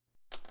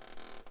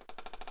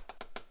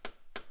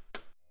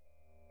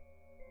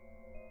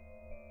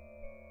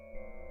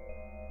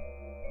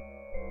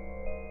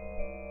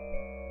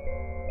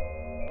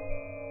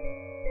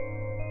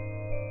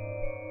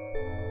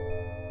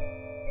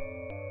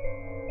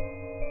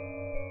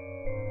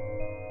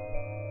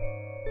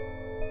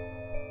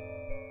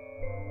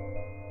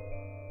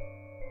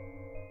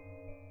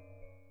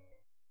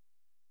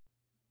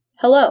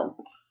Hello.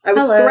 I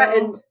was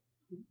threatened.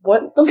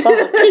 What the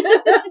fuck?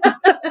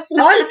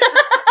 What?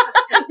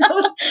 That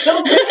was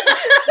so bad.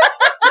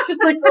 It's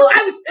just like, oh,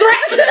 I was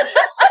threatened.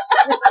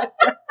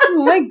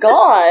 Oh my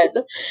god.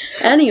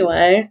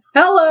 Anyway.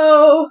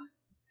 Hello.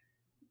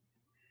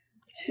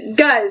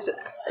 Guys,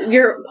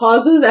 your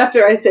pauses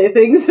after I say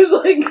things is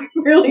like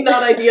really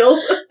not ideal.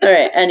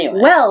 Alright, anyway.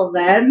 Well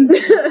then,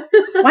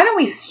 why don't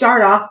we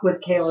start off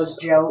with Kayla's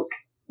joke?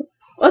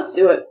 Let's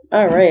do it.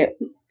 Alright.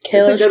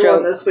 Kayla's it's a good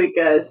joke. one this week,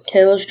 guys.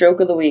 Kayla's joke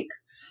of the week.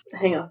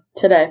 Hang on.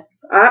 Today.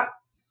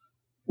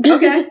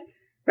 Okay.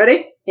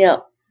 Ready? Yeah.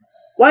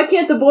 Why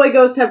can't the boy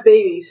ghost have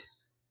babies?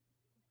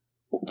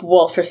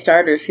 Well, for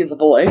starters, he's a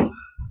boy.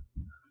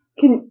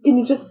 Can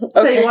you just say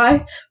Okay.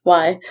 why?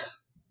 Why?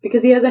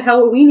 Because he has a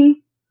Halloweenie.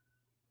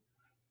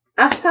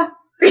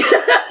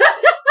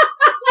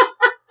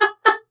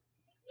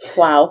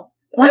 Wow.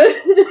 What?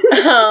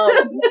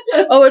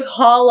 Oh, it's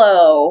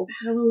hollow.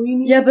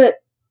 Halloweenie? Yeah, but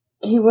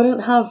he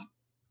wouldn't have...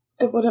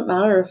 It wouldn't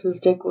matter if his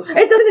dick was... It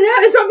doesn't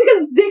have. It's not because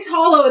his dick's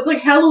hollow. It's like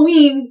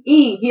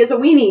Halloween-y. He has a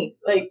weenie.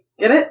 Like,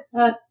 get it?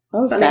 That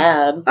was funny.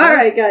 bad. All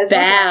right, guys.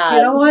 Bad.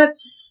 You know what?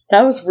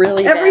 That was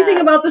really Everything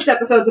bad. about this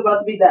epide's about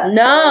to be bad.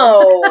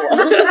 No.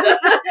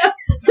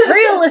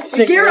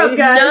 Realistically. Gear up,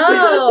 guys.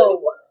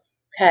 No.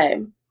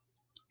 Okay.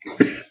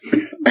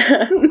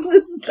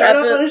 Start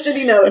off on a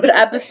shitty note. It's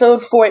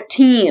episode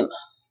 14.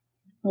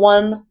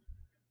 1-4.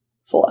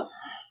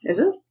 Is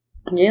it?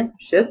 Yeah.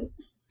 Shit.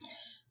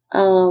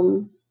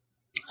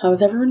 How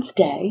was everyone's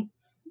day?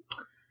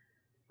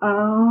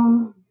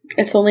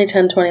 It's only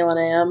 10:21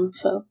 a.m.,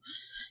 so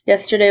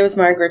yesterday was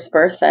Margaret's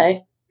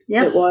birthday.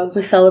 Yeah, It was.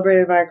 We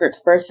celebrated Margaret's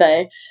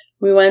birthday.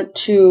 We went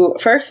to...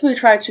 First, we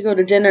tried to go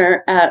to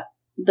dinner at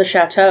the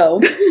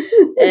chateau,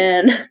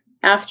 and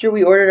after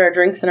we ordered our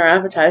drinks and our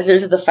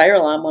appetizers, the fire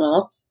alarm went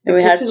off. And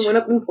we had Kitchen to, went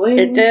up in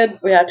flames. it did.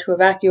 We had to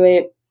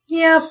evacuate.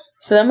 Yep.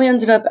 So then we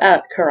ended up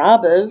at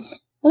Carrabba's,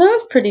 and that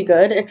was pretty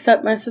good,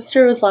 except my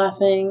sister was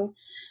laughing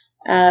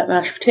at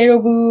mashed potato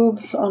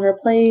boobs on her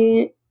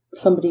plate.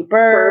 Somebody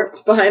burped.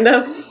 Burped behind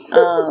us.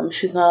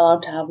 She's not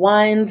allowed to have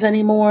wines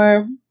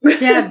anymore.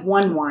 She had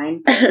one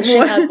wine. She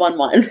had one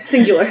wine.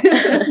 Singular. She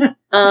had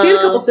a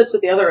couple sips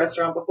at the other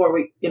restaurant before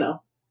we,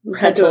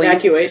 had to leave.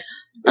 evacuate.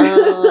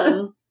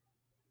 And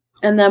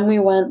then we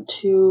went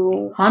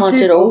to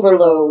Haunted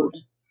Overload,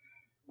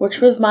 which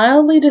was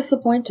mildly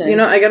disappointing.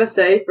 I gotta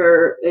say,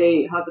 for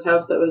a haunted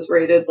house that was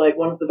rated like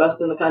one of the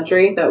best in the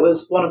country, that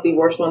was one of the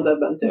worst ones I've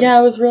been to. Yeah,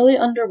 I was really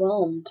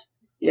underwhelmed.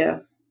 Yeah.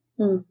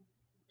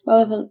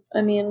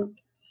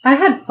 I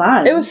had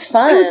fun. It was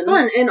fun. It was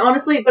fun, and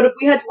honestly, but if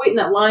we had to wait in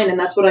that line and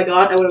that's what I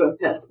got, I would have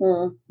been pissed.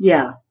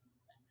 Yeah.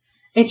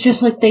 It's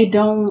just like they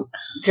don't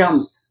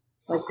jump.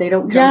 Like they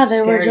don't jump. Yeah,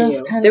 they were scare just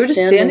you. kind of They were just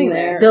standing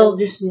there. They'll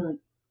just be like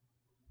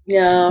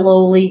Yeah.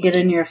 slowly get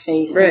in your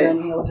face, Right. and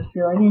then you'll just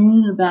be like,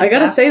 back I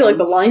gotta back. say, like,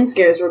 the line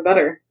scares were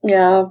better.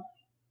 Yeah.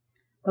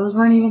 Those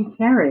weren't even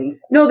scary.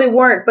 No, they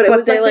weren't, but it But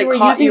was they, like they were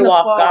caught using you the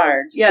off fog.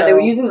 guard. Yeah, they so-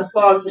 were using the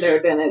fog to their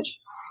advantage.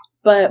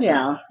 But,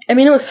 Yeah. I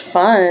mean, it was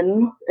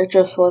fun. It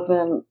just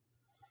wasn't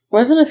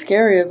as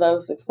scary as I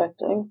was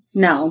expecting.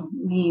 No,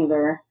 me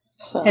either.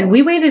 So. And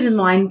we waited in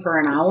line for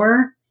an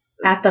hour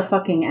at the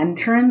fucking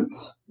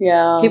entrance.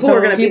 Yeah. People were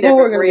gonna be there People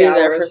for were gonna 3 be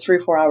there for hours.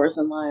 3-4 hours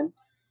in line.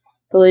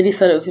 The lady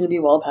said it was going to be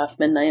well past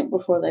midnight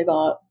before they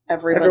got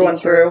everyone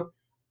through.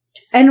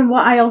 And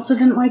what I also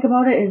didn't like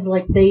about it is,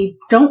 like, they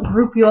don't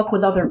group you up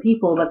with other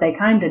people, but they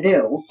kind of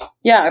do.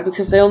 Yeah,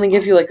 because they only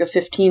give you like a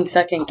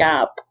 15-second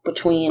gap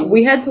between.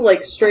 We had to,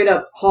 like, straight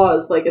up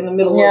pause, like, in the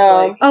middle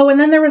Yeah. of, like... Oh, and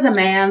then there was a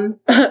man.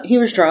 He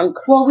was drunk.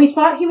 Well, we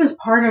thought he was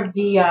part of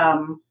the,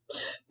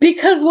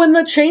 Because when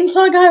the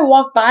chainsaw guy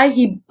walked by,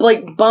 he,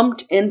 like,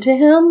 bumped into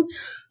him.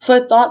 So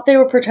I thought they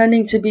were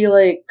pretending to be,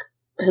 like,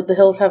 The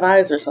Hills Have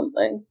Eyes or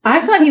something.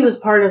 I thought he was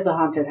part of the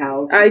haunted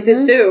house. I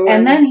did, too.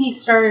 And then he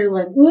started,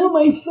 like, oh,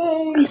 my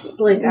face.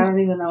 Like, I don't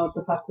even know what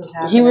the fuck was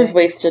happening. He was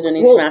wasted and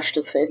he smashed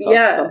his face off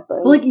yeah.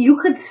 something. Like, you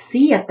could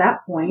see at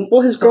that point.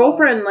 Well, his so-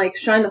 girlfriend, like,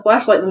 shined the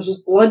flashlight and there was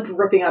just blood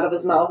dripping out of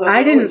his mouth. was I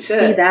like, didn't holy see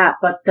shit. that,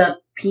 but the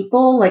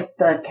people, like,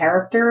 the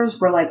characters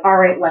were like, all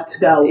right, let's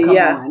go. Come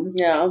Yeah. on.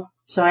 Yeah.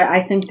 So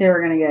I think they were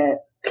going to get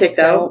Kicked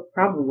out.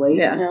 probably.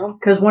 Yeah. Yeah.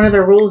 Because one of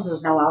their rules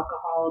is no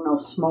alcohol, no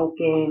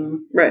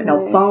smoking, Right. no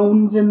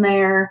phones in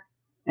there.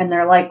 And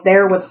they're, like,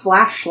 there with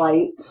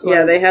flashlights. Yeah,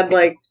 like- they had,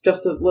 like,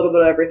 just a little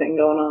bit of everything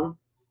going on.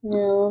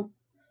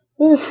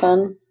 Yeah. It was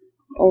fun.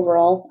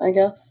 Overall, I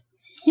guess.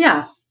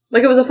 Yeah.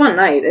 Like, it was a fun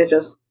night. It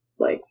just,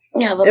 like...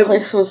 Yeah, the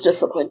place was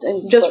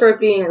disappointing. Just but- for it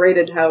being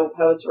rated how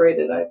it's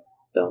rated,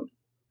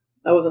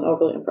 I wasn't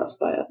overly impressed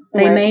by it.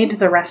 They Right. made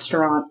the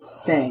restaurant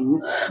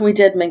sing. We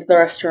did make the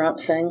restaurant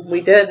sing.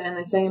 We did, and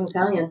they sang in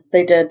Italian.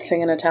 They did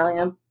sing in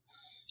Italian.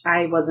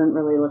 I wasn't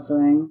really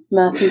listening.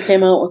 Matthew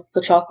came out with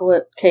the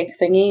chocolate cake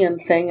thingy and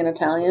sang in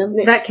Italian.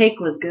 That cake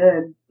was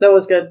good. That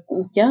was good.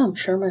 Yeah, I'm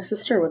sure my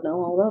sister would know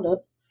all about it.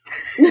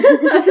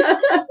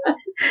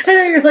 I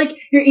know, you're like,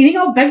 you're eating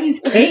all Becky's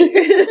cake.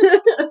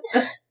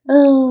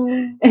 Oh,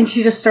 And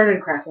she just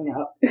started cracking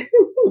up.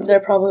 they're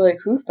probably like,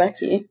 who's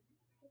Becky?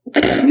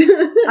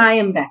 I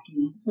am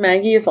Becky.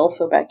 Maggie is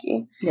also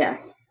Becky.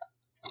 Yes.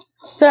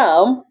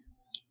 So,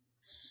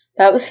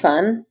 that was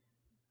fun.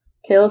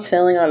 Kayla's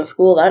failing out of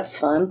school. That's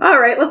fun. All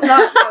right, let's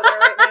not go there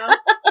right now.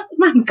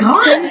 My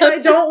God. I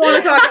don't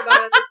want to talk about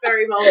it at this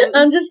very moment.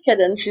 I'm just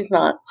kidding. She's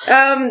not.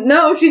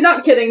 No, she's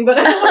not kidding, but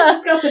I don't want to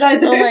discuss it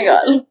either. Oh my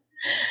God.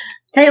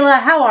 Kayla,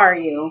 how are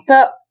you?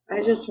 So,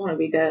 I just want to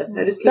be dead.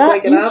 I just keep that,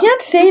 waking you up.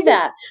 can't say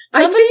that.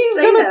 I can't Somebody's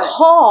say gonna that.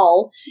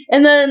 call,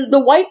 and then the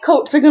white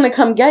coats are gonna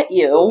come get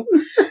you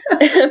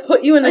and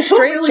put you in a I don't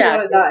really want to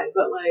straitjacket. die,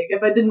 but like,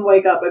 if I didn't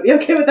wake up, I'd be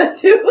okay with that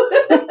too.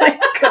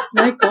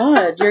 My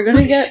God, you're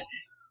gonna get.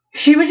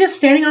 She was just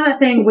standing on that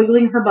thing,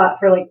 wiggling her butt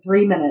for like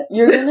 3 minutes.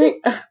 You're gonna.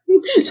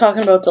 She's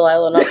talking about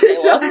Delilah, not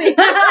Kayla.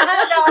 No,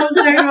 I was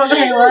talking about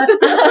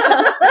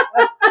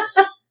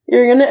Kayla.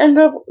 You're gonna end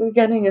up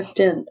getting a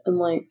stint in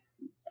like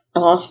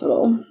a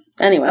hospital.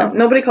 Anyway,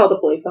 Nobody called the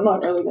police. I'm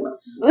not really gonna.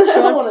 she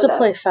wants to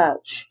play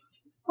fetch.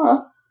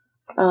 Huh.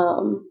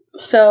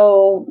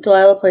 So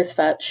Delilah plays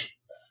fetch.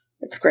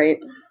 It's great.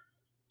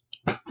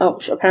 Oh,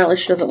 apparently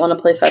she doesn't want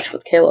to play fetch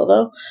with Kayla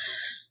though.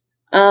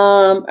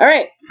 All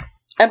right.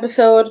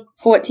 Episode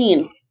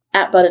 14.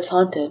 At But It's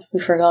Haunted. We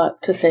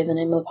forgot to say the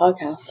name of the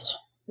podcast.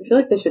 I feel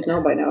like they should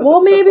know by now. It's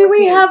Well, episode maybe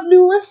we 14. have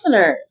new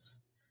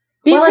listeners.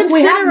 Be Well, if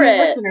we have new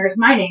considerate. listeners,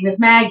 my name is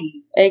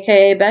Maggie.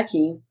 AKA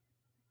Becky.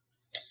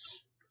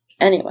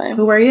 Anyway.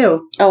 Who are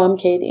you? Oh, I'm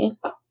Katie.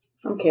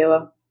 I'm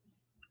Kayla.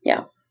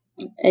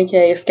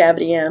 AKA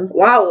Scabbity Ann.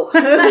 Wow.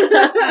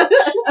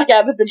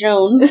 Scabbatha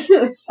Jones.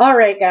 All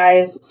right,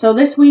 guys. So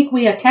this week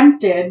we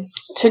attempted.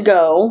 To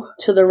go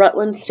to the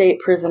Rutland State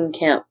Prison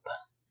Camp,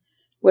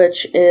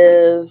 which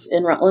is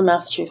in Rutland,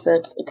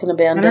 Massachusetts. It's an I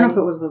abandoned. don't know if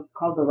it was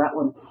called the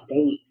Rutland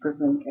State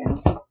Prison Camp.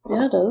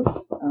 Yeah, it is.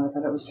 I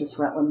thought it was just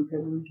Rutland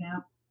Prison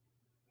Camp.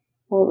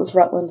 Well, it was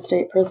Rutland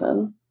State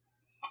Prison.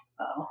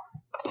 Oh.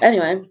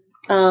 Anyway,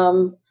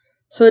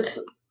 so it's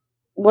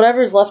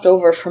whatever's left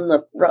over from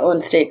the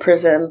Rutland State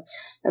Prison,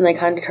 and they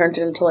kind of turned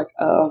it into like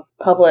a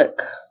public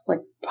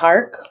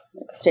park,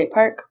 like a state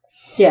park.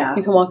 Yeah.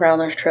 You can walk around.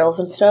 There's trails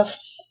and stuff.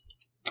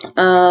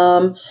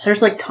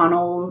 There's like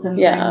tunnels and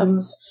Yeah.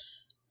 things.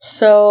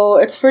 So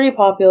it's pretty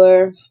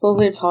popular.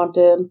 Supposedly it's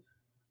haunted.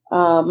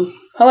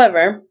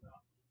 However,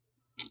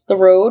 the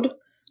road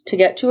to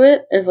get to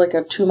it is like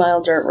a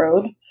 2-mile dirt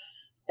road,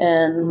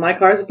 and My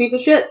car's a piece of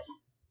shit.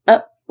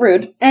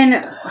 rude.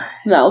 And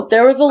No,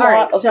 there was a lot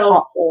right, of so-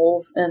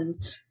 potholes and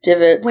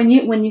divots. when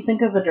you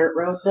think of a dirt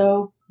road,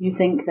 though, you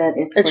think that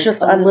it's like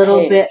just a little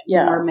unpaved, bit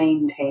yeah. more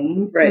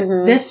maintained. Right.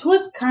 Mhm. This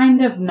was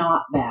kind of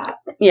not that.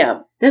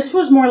 Yeah, This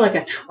was more like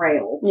a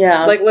trail.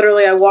 yeah. Like,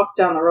 literally, I walked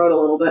down the road a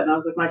little bit, and I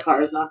was like, my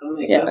car is not going to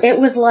make Yeah. this. It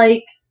was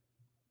like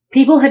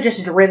people had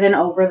just driven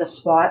over the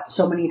spot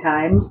so many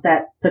times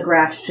that the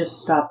grass just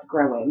stopped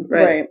growing.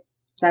 right.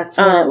 That's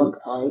what it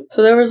looked like.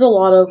 So there was a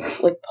lot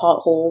of like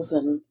potholes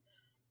and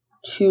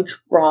huge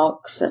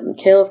rocks, and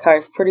Kayla's car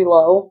is pretty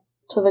low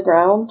to the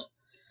ground.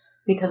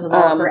 Because of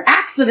all of her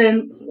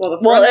accidents. Well, the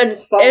Well, front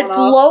end's falling it's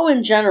off. low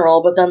in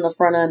general, but then the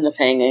front end is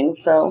hanging,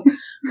 so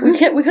we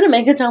couldn't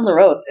make it down the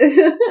road.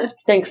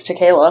 Thanks to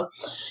Kayla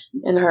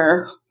and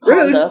her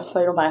Rude. Honda.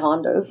 So I don't buy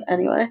Hondas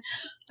anyway.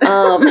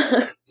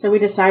 So we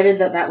decided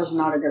that was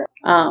not a good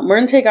We're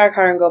gonna take our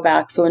car and go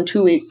back. So in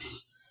 2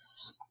 weeks,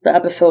 the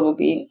episode will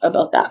be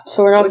about that.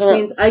 So we're not Which gonna.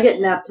 means I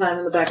get nap time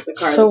in the back of the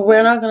car. So this we're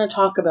time. not gonna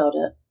talk about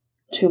it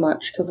too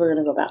much because we're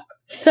gonna go back.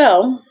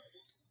 So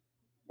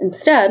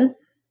instead,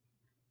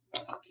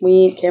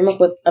 we came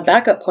up with a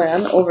backup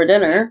plan over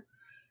dinner,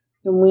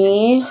 and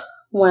we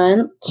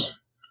went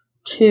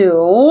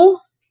to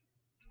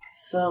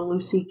The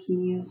Lucy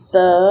Keys.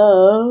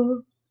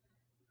 the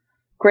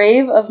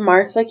grave of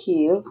Martha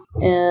Keys,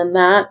 and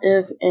that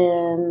is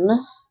in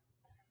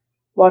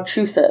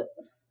Wachusett,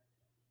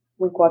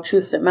 like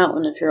Wachusett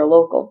Mountain if you're a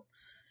local.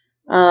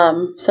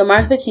 So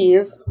Martha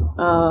Keys,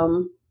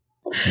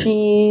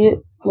 she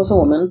was a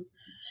woman,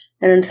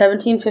 and in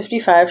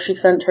 1755 she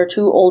sent her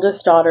 2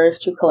 oldest daughters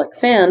to collect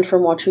sand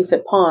from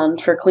Wachusett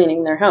Pond for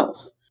cleaning their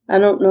house. I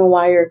don't know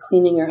why you're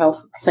cleaning your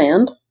house with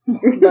sand,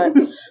 but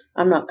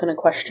I'm not going to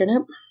question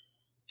it.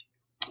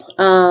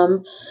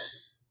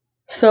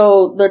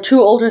 So the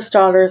 2 oldest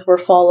daughters were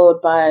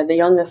followed by the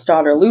youngest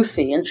daughter,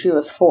 Lucy, and she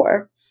was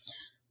 4.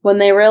 When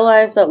they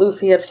realized that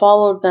Lucy had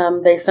followed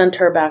them, they sent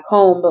her back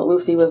home, but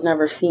Lucy was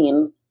never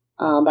seen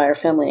by her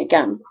family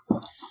again.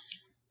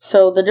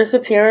 So the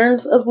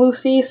disappearance of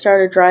Lucy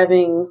started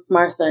driving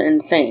Martha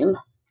insane.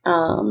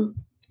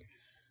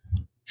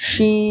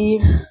 She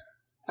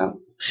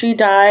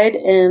died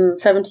in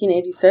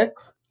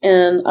 1786.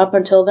 And up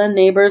until then,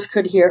 neighbors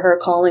could hear her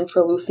calling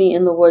for Lucy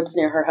in the woods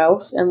near her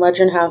house, and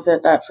legend has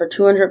it that for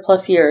 200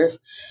 plus years,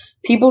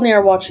 people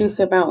near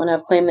Wachusett Mountain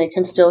have claimed they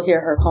can still hear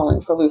her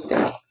calling for Lucy.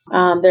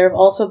 There have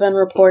also been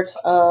reports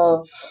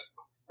of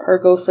her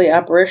ghostly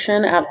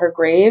apparition at her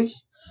grave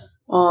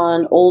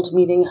on Old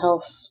Meeting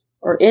House,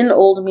 or in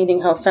Old Meeting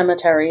House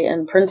Cemetery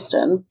in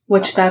Princeton.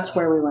 Which that's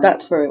where we went.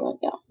 That's where we went,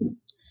 yeah.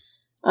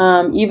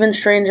 Even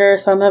stranger,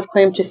 some have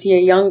claimed to see a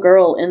young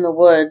girl in the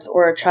woods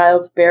or a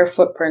child's bare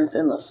footprints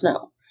in the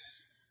snow.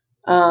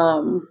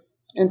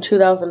 In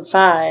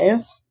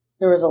 2005,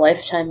 there was a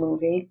Lifetime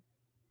movie.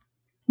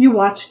 You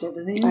watched it,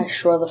 didn't you? I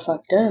sure the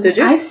fuck did. Did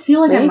you? I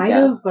feel like I Maybe. might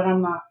have, but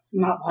I'm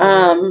not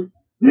positive.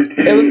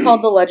 It was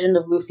called The Legend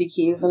of Lucy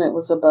Keys, and it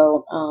was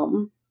about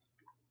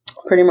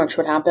pretty much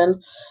what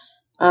happened.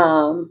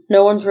 No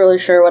one's really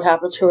sure what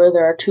happened to her.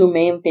 There are two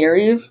main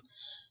theories.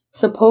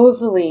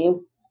 Supposedly,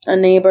 a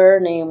neighbor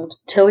named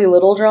Tilly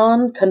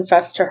Littlejohn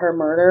confessed to her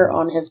murder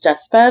on his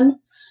deathbed.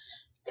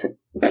 It's a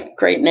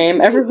great name.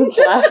 Everyone's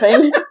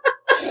laughing.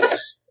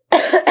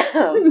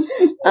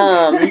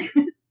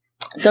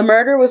 The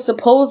murder was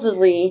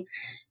supposedly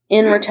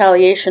in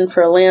retaliation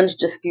for a land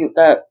dispute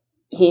that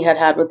he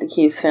had with the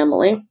Keys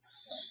family.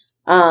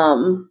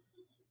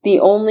 The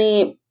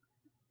only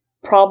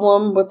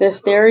problem with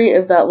this theory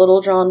is that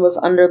Littlejohn was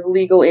under the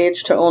legal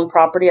age to own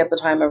property at the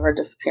time of her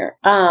disappearance.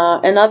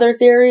 Another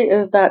theory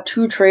is that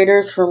two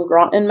traders from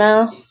Groton,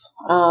 Mass.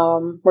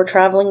 Were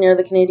traveling near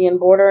the Canadian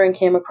border and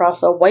came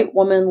across a white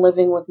woman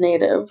living with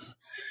natives.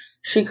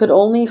 She could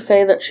only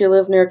say that she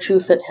lived near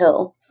Chuset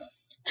Hill.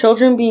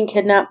 Children being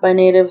kidnapped by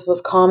natives was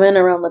common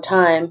around the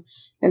time,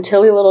 and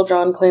Tilly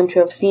Littlejohn claimed to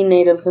have seen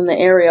natives in the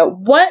area.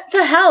 What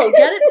the hell?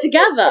 Get it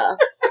together!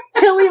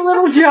 Tilly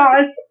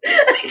Littlejohn.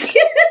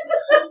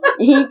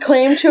 He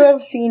claimed to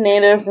have seen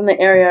natives in the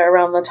area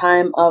around the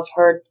time of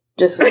her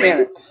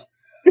disappearance.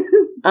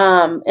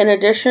 In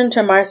addition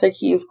to Martha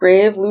Key's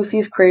grave,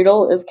 Lucy's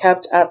cradle is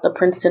kept at the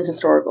Princeton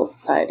Historical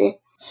Society.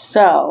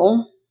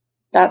 So,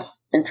 that's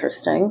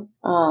interesting.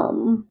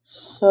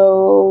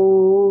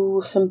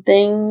 So some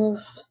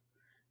things.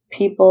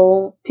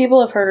 People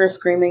have heard her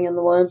screaming in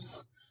the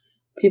woods.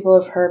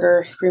 People have heard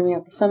her screaming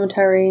at the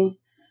cemetery.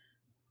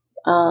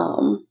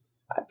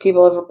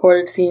 People have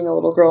reported seeing a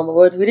little girl in the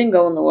woods. We didn't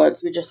go in the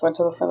woods. We just went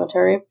to the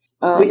cemetery.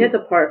 We hit the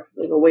park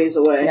like a ways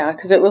away. Yeah,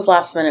 because it was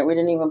last minute. We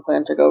didn't even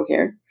plan to go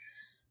here.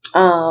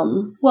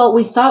 Well,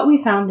 we thought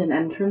we found an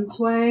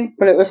entranceway,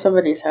 but it was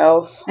somebody's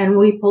house. And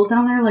we pulled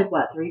down there,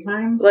 3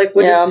 times?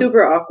 Which is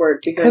super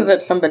awkward because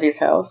it's somebody's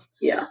house.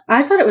 Yeah.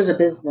 I thought it was a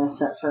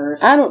business at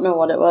first. I don't know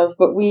what it was,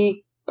 but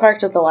we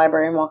parked at the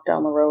library and walked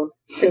down the road.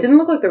 It didn't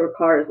look like there were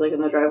cars, in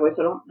the driveway,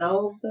 so I don't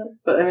know that.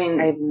 But, I mean...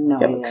 I have no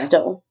idea.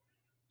 Still.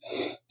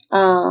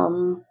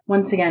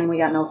 Once again, we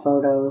got no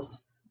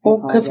photos. Well,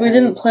 because we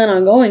didn't plan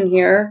on going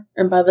here,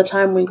 and by the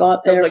time we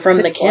got there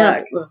from the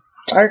camp, it was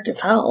dark as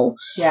hell.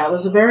 Yeah, it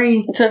was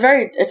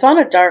it's on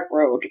a dark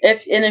road.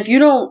 If you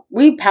don't,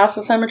 we passed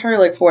the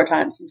cemetery 4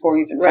 times before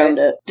we even found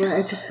it.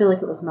 I just feel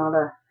like it was not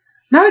a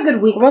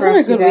good week. It wasn't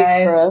a good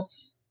week for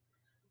us.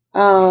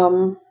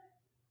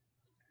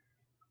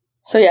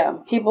 So yeah,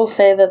 people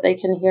say that they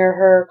can hear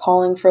her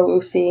calling for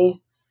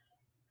Lucy,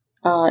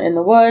 in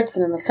the woods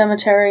and in the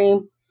cemetery.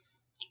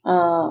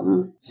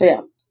 So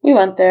yeah, we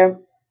went there.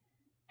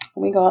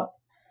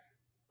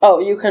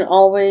 You can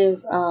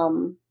always,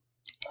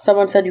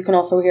 someone said you can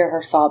also hear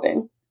her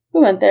sobbing.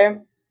 We went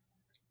there.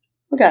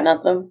 We got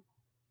nothing.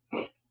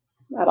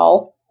 At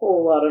all.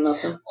 Whole lot of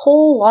nothing.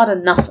 Whole lot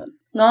of nothing.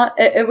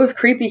 It was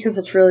creepy because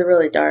it's really,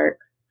 really dark.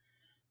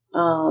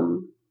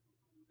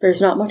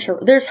 There's not much,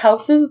 there's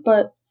houses,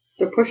 but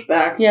they're pushed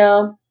back.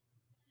 Yeah.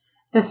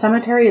 The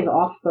cemetery is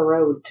off the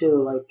road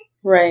too,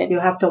 right. You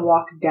have to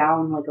walk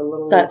down a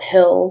little... That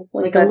hill. a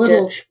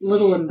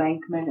little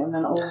embankment and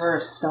then over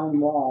a stone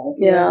wall.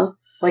 Yeah.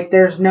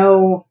 There's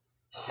no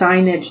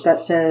signage that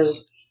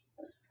says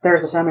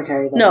there's a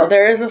cemetery there. No,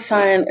 there is a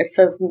sign. It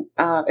says,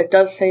 it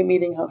does say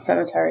Meeting House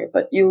Cemetery,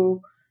 but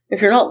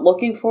if you're not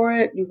looking for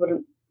it, you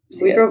wouldn't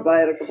see it. We drove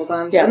by it a couple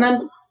times. Yeah. And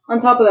then, on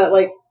top of that,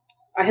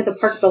 I had to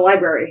park at the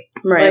library.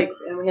 Right.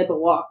 And we had to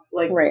walk.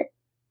 Right.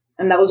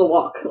 And that was a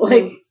walk.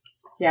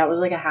 Yeah, it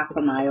was a half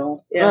a mile.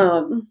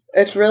 Yeah.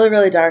 It's really,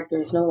 really dark.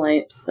 There's no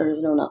lights.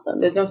 There's no nothing.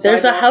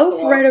 There's a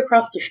house right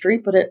across the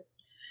street, but it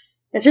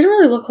didn't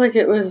really look like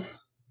it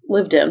was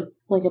lived in,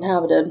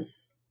 inhabited.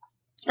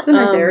 It's a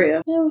nice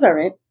area. Yeah, it was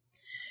alright.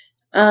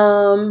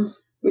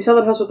 We saw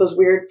that house with those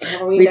weird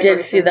Halloween We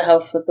decorations. did see the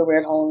house with the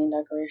weird Halloween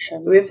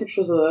decorations. Do we have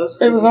pictures of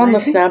those? It was on the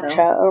think Snapchat.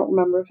 so. I don't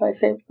remember if I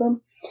saved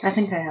them. I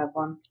think I have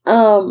one.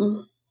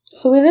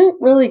 So we didn't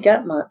really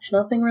get much.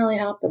 Nothing really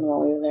happened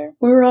while we were there.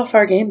 We were off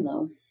our game,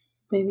 though.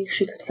 Maybe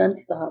she could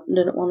sense that and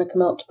didn't want to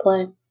come out to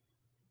play.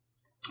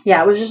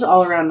 Yeah, it was just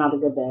all around not a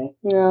good day.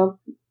 Yeah.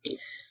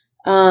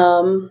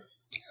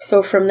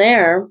 So from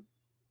there,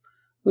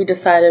 we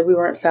decided we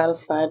weren't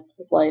satisfied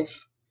with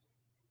life.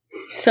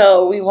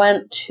 So we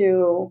went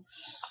to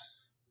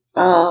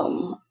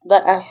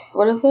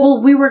what is it?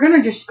 Well, we were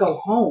gonna just go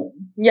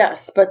home.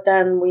 Yes, but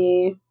then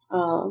we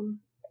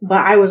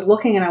But I was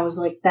looking and I was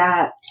like,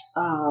 that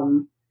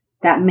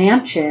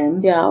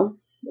mansion. Yeah.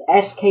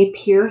 S.K.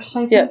 Pierce,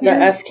 I think. Yeah,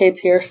 the S.K.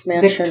 Pierce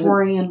mansion.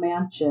 Victorian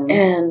mansion.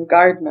 In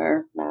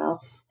Gardner,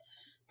 Mass.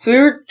 So we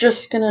were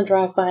just gonna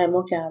drive by and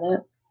look at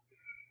it.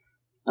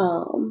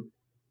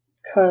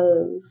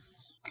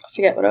 Cause I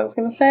forget what I was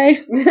gonna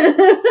say.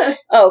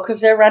 Cause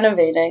they're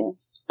renovating.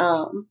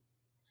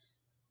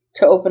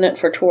 To open it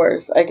for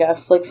tours, I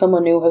guess.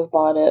 Someone new has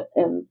bought it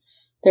and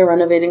they're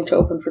renovating to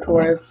open for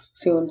tours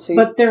soon.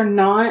 But they're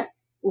not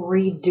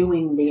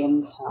redoing the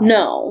inside.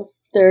 No,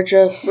 they're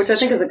just. Which I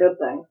think is a good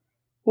thing.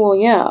 Well,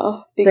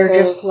 yeah, They're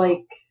because just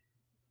like,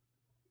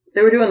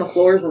 They were doing the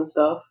floors and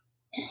stuff.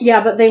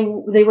 yeah, but they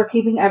were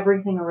keeping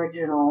everything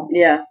original.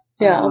 Yeah.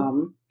 yeah,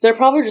 they're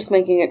probably just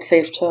making it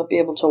safe to be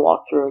able to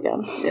walk through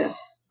again. Yeah.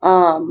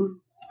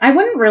 I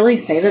wouldn't really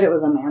say that it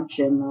was a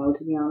mansion, though.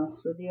 To be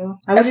honest with you,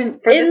 I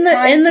wouldn't. For in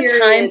the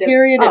time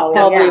period, it Oh,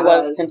 probably yeah, it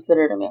was was.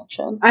 considered a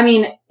mansion. I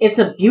mean, it's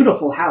a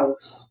beautiful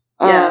house.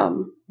 Yeah.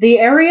 The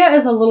area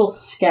is a little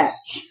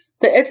sketch,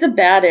 It's a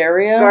bad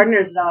area.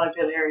 Gardner's not a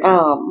good area.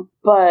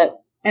 But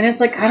and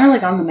it's like kind of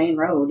like on the main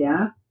road.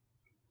 Yeah.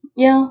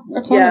 yeah,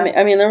 it's Yeah.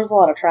 I mean, there was a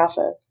lot of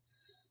traffic.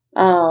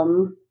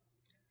 But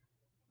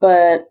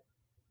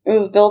it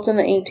was built in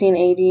the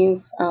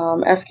 1880s.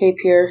 S.K.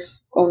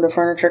 Pierce owned a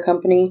furniture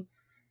company.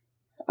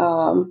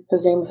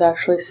 His name was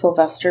actually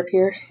Sylvester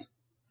Pierce.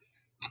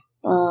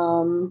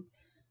 And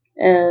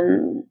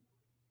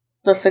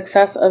the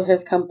success of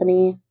his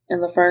company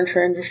in the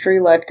furniture industry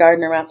led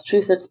Gardner,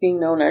 Massachusetts, being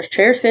known as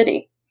Chair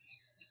City.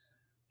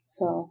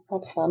 So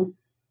that's fun.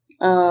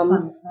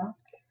 Fun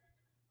fact.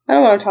 I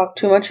don't want to talk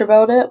too much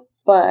about it,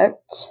 but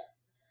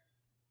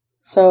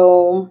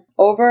so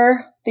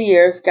over the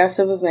years, guests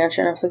of his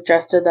mansion have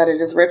suggested that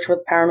it is rich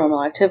with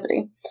paranormal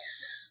activity.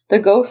 The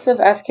ghosts of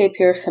S.K.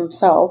 Pierce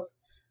himself,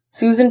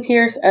 Susan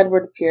Pierce,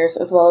 Edward Pierce,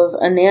 as well as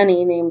a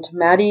nanny named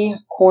Maddie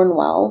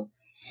Cornwell,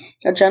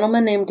 a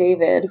gentleman named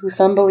David, who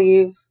some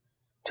believe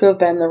to have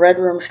been the Red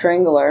Room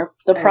Strangler,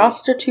 the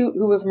prostitute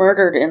who was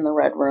murdered in the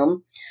Red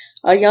Room,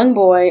 a young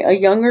boy, a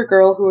younger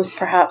girl who was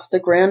perhaps the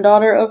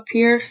granddaughter of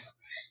Pierce,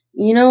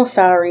 Eno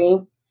Sari,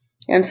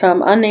 and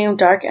some unnamed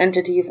dark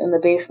entities in the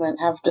basement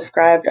have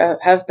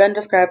been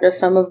described as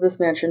some of this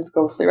mansion's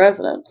ghostly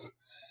residents.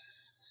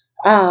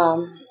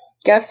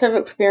 Guests have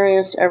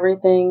experienced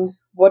everything.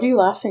 What are you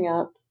laughing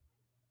at?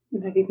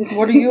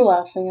 What are you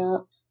laughing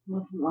at? I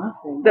wasn't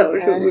laughing. No,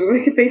 Okay. we were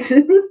making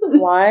faces.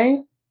 Why?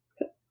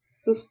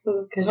 Just for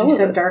the Because hell you of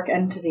said it. dark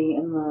entity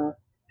in the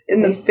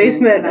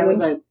basement, and I was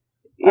like,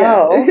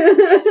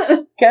 yeah.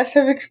 Guests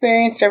have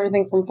experienced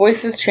everything from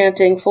voices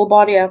chanting,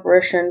 full-body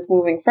apparitions,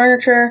 moving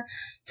furniture,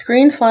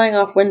 screens flying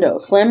off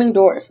windows, slamming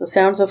doors, the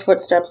sounds of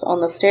footsteps on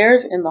the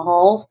stairs, in the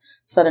halls,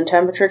 sudden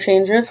temperature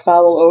changes,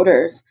 foul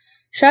odors,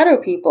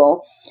 shadow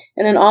people,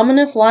 and an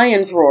ominous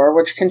lion's roar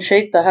which can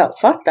shake the hell.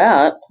 Fuck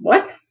that.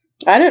 What?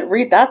 I didn't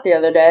read that the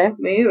other day.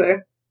 Me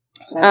either.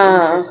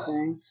 that's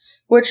interesting.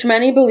 Which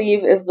many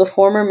believe is the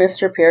former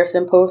Mr. Pierce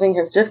imposing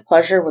his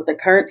displeasure with the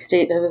current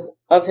state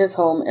of his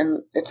home and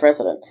its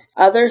residents.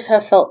 Others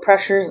have felt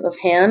pressures of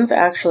hands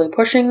actually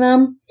pushing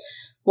them.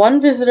 One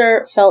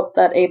visitor felt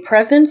that a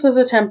presence was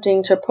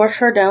attempting to push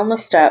her down the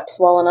steps,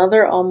 while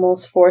another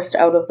almost forced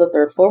out of the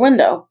third-floor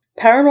window.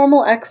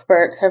 Paranormal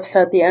experts have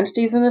said the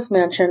entities in this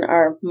mansion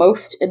are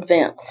most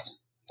advanced,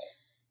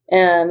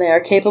 and they are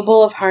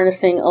capable of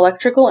harnessing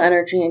electrical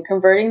energy and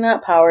converting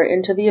that power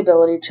into the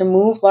ability to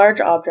move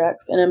large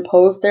objects and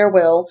impose their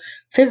will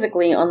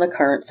physically on the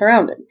current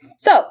surroundings.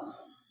 So,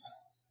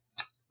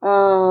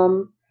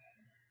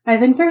 I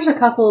think there's a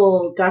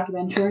couple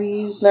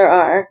documentaries. there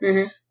are.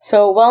 Mm-hmm.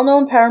 So,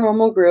 well-known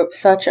paranormal groups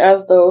such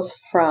as those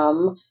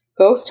from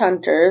Ghost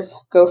Hunters,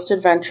 Ghost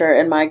Adventure,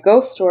 and My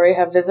Ghost Story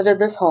have visited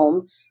this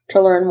home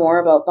to learn more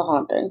about the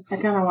hauntings.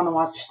 I kind of want to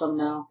watch them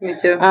now. Me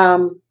too.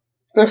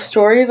 The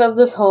stories of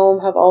this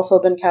home have also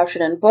been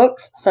captured in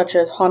books such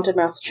as Haunted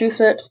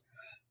Massachusetts,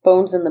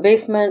 Bones in the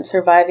Basement,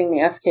 Surviving the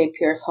S.K.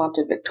 Pierce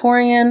Haunted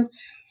Victorian.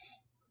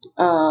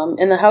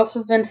 And the house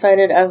has been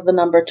cited as the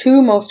number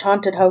 2 most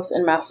haunted house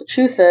in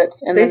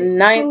Massachusetts and the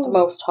 9th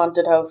most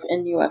haunted house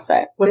in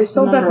USA. They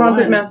sold that number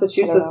Haunted one?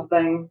 Massachusetts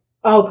thing.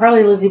 Oh,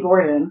 probably Lizzie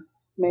Borden.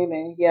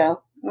 Maybe, yeah.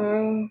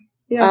 Yeah.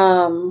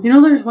 You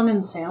know, there's one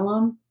in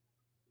Salem.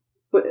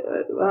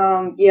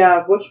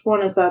 Yeah. Which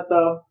one is that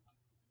though?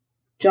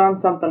 John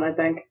something, I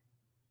think.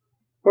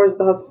 Or is it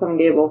the House of Seven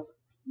Gables?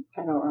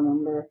 I don't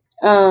remember.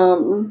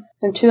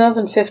 In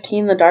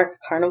 2015, the Dark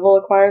Carnival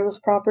acquired this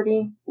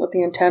property with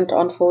the intent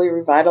on fully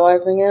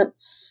revitalizing it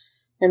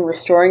and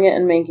restoring it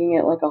and making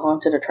it like a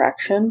haunted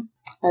attraction.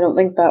 I don't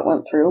think that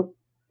went through,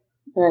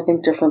 and I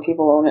think different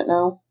people own it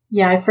now.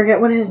 Yeah, I forget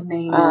what his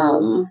name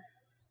is.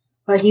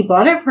 But he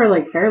bought it for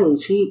like fairly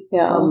cheap.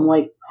 Yeah. From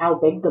like how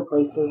big the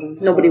place is and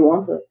stuff. Nobody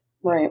wants it.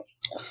 Right.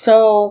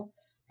 So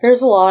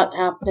there's a lot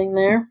happening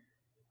there.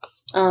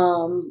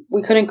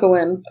 We couldn't go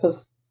in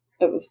because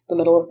it was the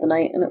middle of the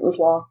night and it was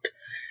locked.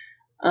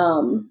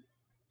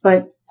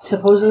 But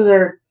supposedly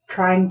they're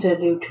trying to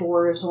do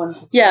tours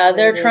once it's Yeah,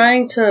 they're upgraded.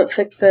 trying to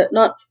fix it.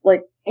 Not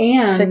like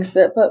And fix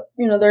it, but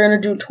you know, they're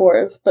gonna do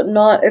tours, but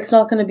it's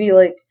not gonna be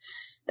like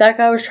that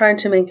guy was trying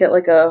to make it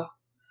like a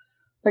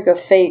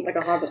fake, Like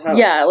a haunted house.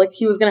 yeah, like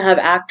he was gonna have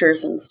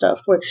actors and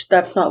stuff, which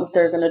that's not what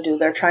they're gonna do.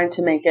 They're trying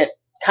to make it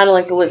kind of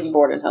like the Lizzie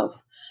Borden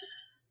house,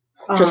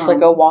 just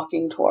like a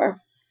walking tour.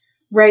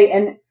 right,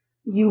 and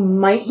you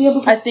might be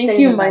able to I think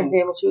stay you the might night, be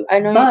able to. I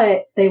know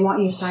but they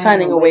want you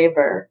signing a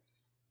waiver,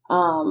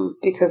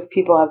 because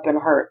people have been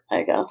hurt,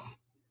 I guess.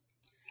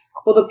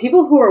 Well, the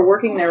people who are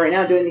working there right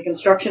now doing the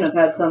construction have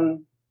had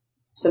some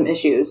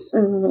issues.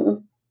 Mm-hmm.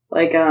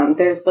 Like,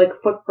 there's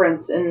like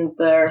footprints in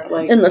there,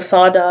 like in the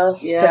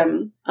sawdust. Yeah.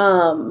 And,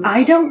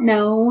 I don't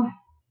know.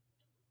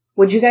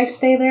 Would you guys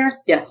stay there?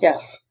 yes,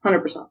 yes.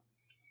 100%.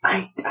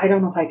 I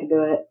don't know if I could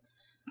do it.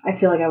 I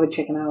feel like I would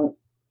chicken out.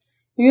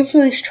 You have to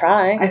at least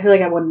try. I feel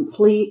like I wouldn't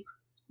sleep.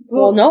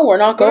 Well, no, we're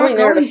not going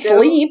there to going to.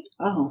 sleep.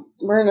 Oh.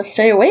 We're going to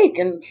stay awake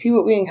and see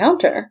what we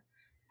encounter.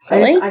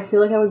 Silly. I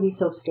feel like I would be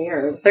so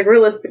scared. Like,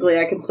 realistically,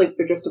 I can sleep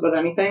through just about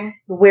anything.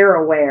 We're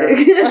aware.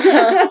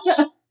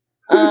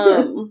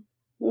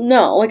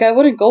 No, like I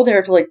wouldn't go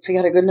there to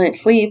get a good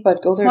night's sleep.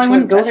 I'd go there Well, I to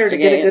wouldn't go there to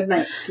get a investigate. good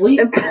night's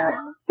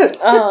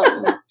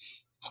sleep.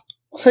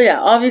 So yeah,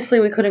 obviously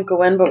we couldn't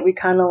go in, but we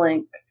kind of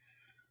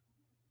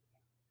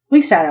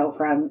We sat out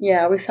front.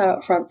 yeah, we sat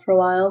out front for a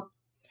while.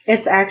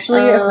 It's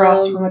actually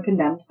across from a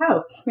condemned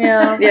house.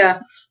 Yeah, Yeah.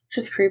 which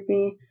is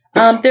creepy.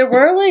 There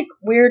were like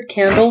weird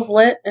candles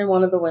lit in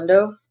one of the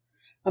windows.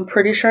 I'm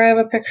pretty sure I have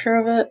a picture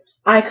of it.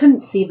 I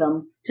couldn't see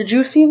them. Did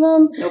you see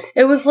them? Nope.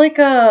 It was like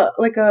a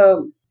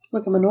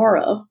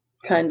menorah,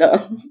 kind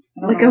of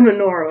Like a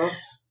menorah.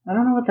 I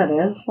don't know what that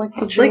is. like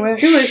the Like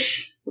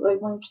Jewish. like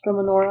the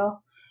menorah,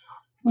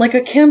 like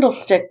a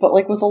candlestick, but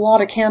like with a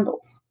lot of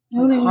candles.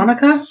 You know what I mean?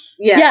 Hanukkah?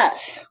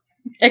 Yes.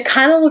 It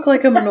kind of looked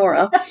like a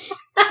menorah.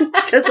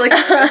 Just like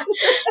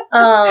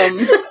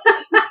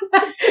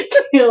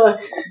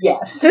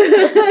Yes.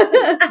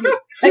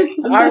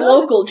 Our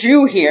local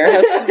Jew here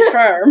has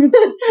confirmed.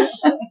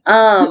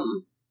 I'm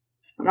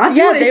not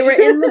Yeah, Jewish. they were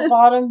in the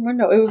bottom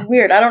window. It was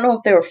weird. I don't know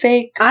if they were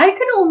fake. I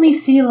could only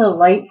see the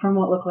light from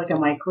what looked like a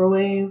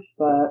microwave,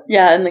 but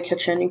Yeah, in the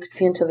kitchen. You could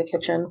see into the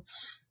kitchen.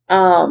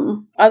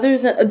 Other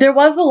than there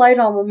was a light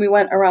on when we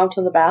went around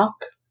to the back.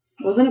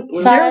 Wasn't it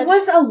blue? Side- there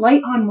was a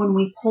light on when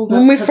we pulled up.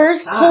 When we to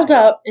first the side. pulled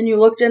up and you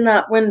looked in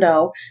that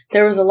window,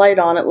 there was a light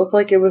on. It looked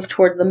like it was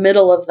toward the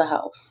middle of the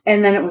house.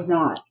 and then it was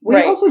not. We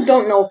Right. also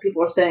don't know if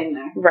people are staying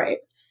there. Right.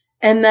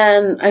 And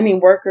then, I mean,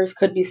 workers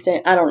could be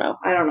staying. I don't know.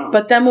 I don't know.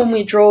 But then when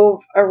we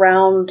drove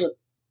around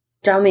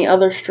down the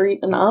other street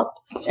and up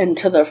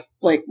into the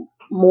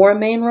more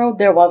main road,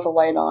 there was a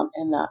light on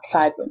in that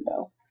side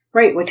window.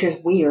 Right, which is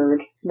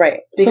weird.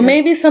 Right. So Because-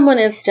 maybe someone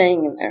is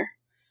staying in there.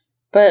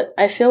 But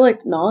I feel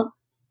like not.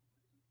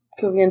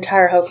 Because the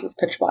entire house was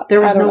pitch black.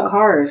 There was I don't no know.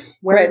 cars.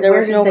 Right, there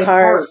was did no they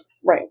cars. park?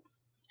 Right.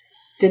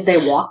 Did they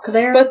walk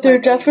there? But they're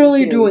Like, I'm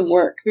definitely doing confused.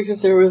 work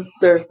because there's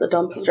the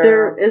dumpster.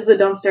 there is the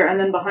dumpster, and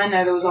then behind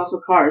that there was also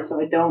cars,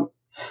 so I don't...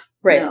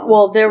 Right. No.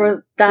 Well, there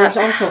was that. There's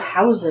also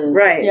houses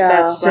Right, Yeah.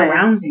 that's fine.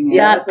 surrounding it.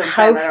 Yeah, that that's what I'm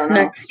saying, I house don't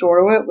know. next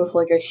door to it was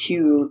like a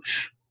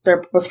huge.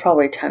 There was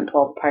probably 10,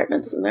 12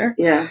 apartments in there.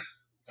 Yeah.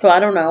 So I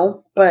don't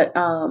know, but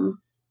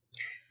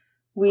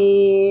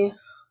we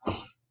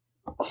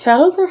sat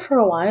out there for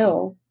a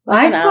while.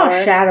 I Like an saw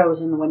hour.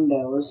 shadows in the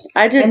windows,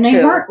 I did and they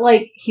too. weren't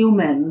like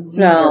humans.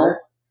 No.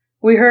 either.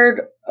 We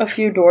heard a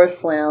few doors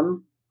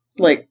slam,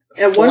 like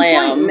At one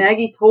slam. point,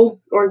 Maggie told,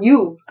 or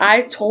you,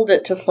 I told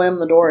it to slam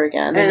the door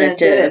again, and And it it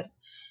did. did.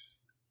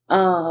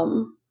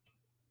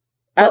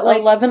 At But,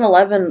 like-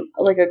 11:11,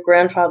 like a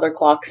grandfather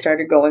clock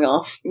started going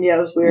off, yeah,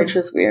 it was weird. which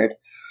was weird.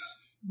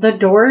 The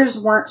doors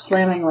weren't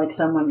slamming like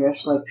someone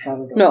just like shut a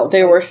door. No,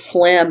 they were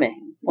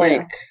slamming,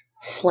 Yeah.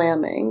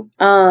 slamming.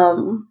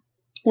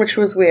 Which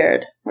was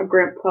weird. A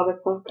grandfather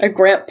clock. A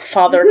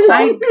grandfather clock.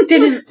 I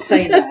didn't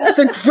say that.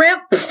 The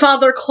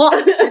grandfather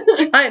clock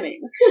is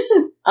chiming.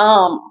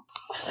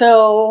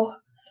 So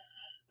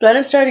then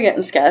it started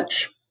getting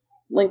sketch.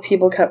 Like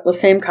the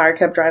same car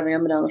kept driving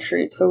up and down the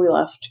street, so we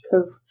left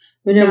because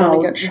we didn't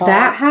want to get shot.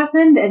 That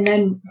happened, and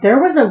then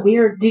there was a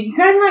weird. Did you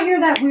guys not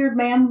hear that weird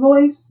man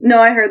voice? No,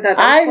 I heard that.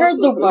 I heard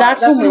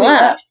that's when we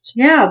left.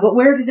 Yeah, but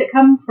where did it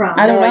come from?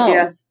 I don't No know.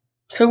 idea.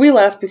 So we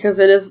left because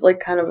it is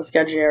like kind of a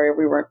sketchy area.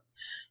 We weren't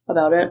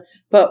about it,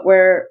 but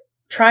we're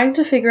trying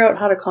to figure out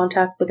how to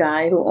contact the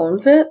guy who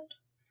owns it,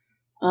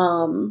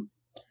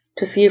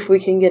 to see if we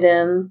can get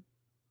in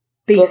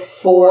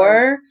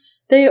before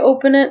they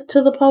open it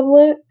to the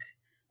public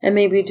and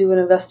maybe do an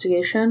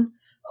investigation.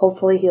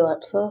 Hopefully he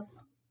lets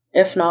us.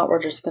 If not,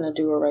 we're just gonna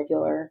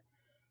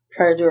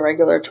try to do a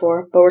regular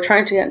tour. But we're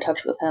trying to get in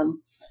touch with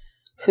him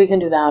so we can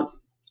do that.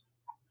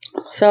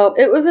 So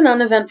it was an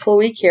uneventful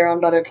week here on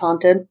But It's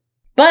Haunted.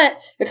 But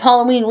it's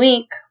Halloween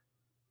week,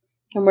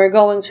 and we're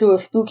going to a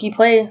spooky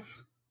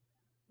place.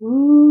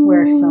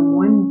 where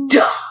someone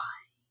died.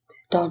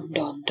 Dun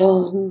dun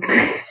dun.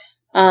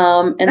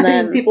 And I mean,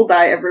 then people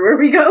die everywhere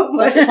we go.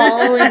 But the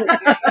following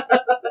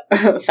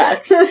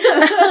facts.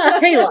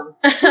 Kayla.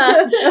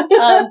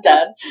 I'm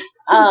dead.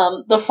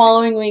 The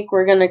following week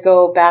we're gonna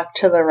go back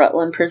to the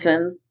Rutland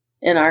prison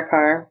in our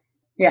car.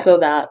 Yeah. So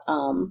that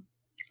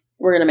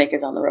we're gonna make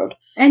it down the road.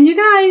 And you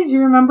guys,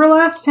 you remember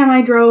last time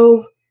I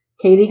drove?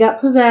 Katie got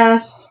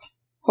possessed.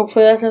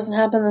 Hopefully that doesn't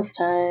happen this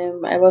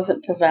time. I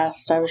wasn't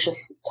possessed. I was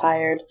just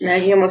tired.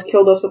 Maggie almost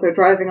killed us with her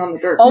driving on the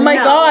dirt. Oh my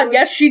No. god!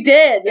 Yes, she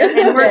did. Yes,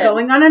 she And we're did.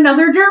 going on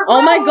another dirt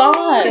Oh my road.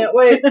 god. Can't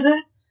wait.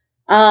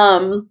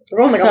 We're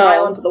going like a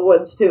mile into the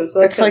woods too, so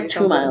that's it's like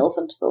 2 miles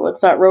into the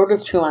woods. That road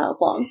is 2 miles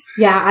long.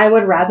 Yeah, I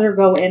would rather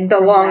go in The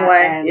from long that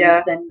way, end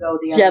yeah. than go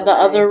the other Yeah, the way.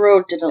 other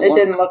road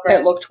didn't look right.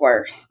 It looked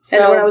worse. So,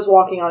 And when I was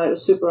walking on it, it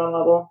was super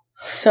unlevel.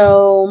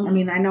 So, I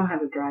mean, I know how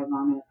to drive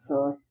on it,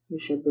 so we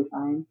should be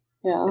fine.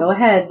 yeah. Go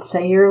ahead,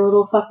 say your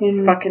little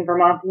fucking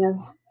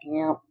Vermontians.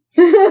 Yeah.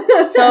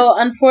 So,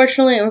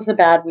 unfortunately, it was a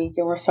bad week,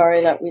 and we're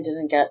sorry that we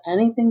didn't get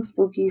anything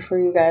spooky for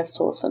you guys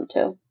to listen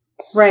to.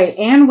 Right,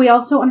 and we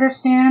also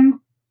understand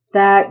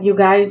that you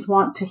guys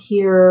want to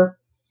hear,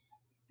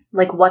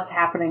 like, what's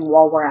happening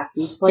while we're at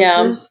these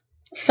places.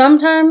 Yeah.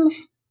 Sometimes,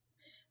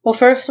 well,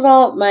 first of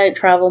all, my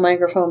travel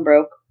microphone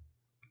broke.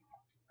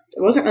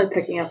 It wasn't really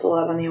picking up a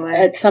lot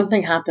anyway.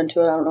 Something happened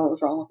to it. I don't know what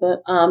was wrong with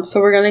it. So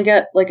we're going to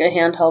get, like, a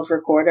handheld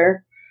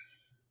recorder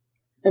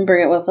and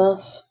bring it with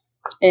us.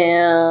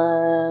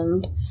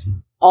 And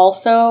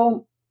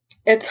also,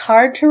 it's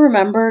hard to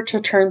remember to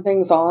turn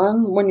things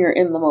on when you're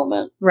in the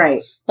moment.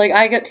 Right. Like,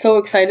 I get so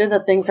excited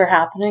that things are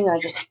happening, I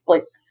just,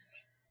 like,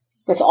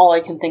 that's all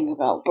I can think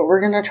about. But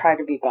we're going to try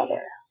to be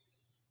better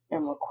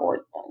and record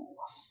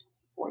things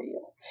for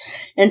you.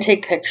 And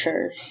take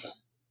pictures.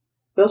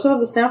 We also have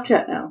the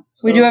Snapchat now.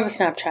 So. We do have a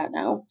Snapchat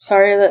now.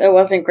 Sorry that it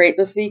wasn't great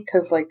this week,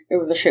 because, like, it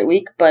was a shit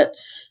week, but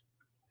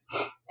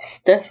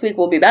this week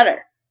will be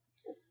better.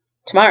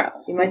 Tomorrow.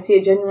 You might see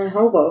a genuine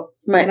hobo.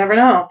 You Might. never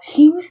know.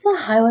 He was the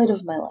highlight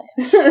of my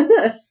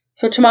life.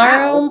 So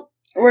tomorrow,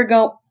 we're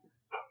going...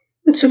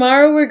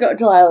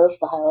 Delilah's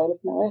the highlight of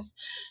my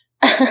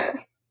life.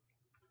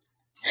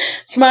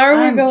 Tomorrow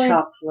I'm we're going...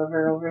 chopped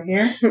liver over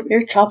here.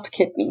 You're chopped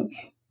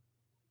kidneys.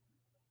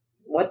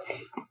 What?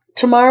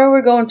 Tomorrow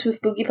we're going to a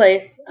spooky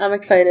place. I'm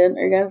excited.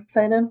 Are you guys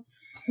excited?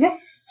 Yeah.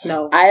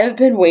 No. I have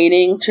been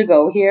waiting to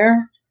go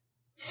here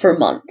for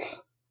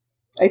months.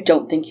 I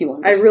don't think you I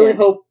understand. really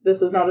hope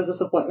this is not a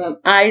disappointment.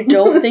 I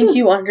don't think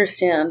you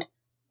understand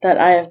that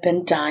I have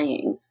been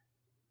dying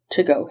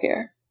to go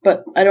here.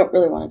 But I don't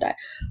really want to die.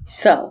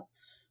 So,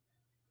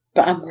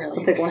 but I'm really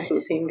I'll take one excited. for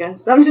the team,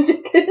 guys. I'm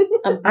just kidding.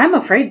 I'm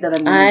afraid that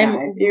I'm going to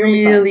die. You're gonna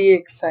be really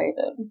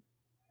excited.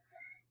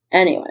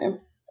 Anyway,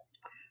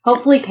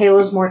 Hopefully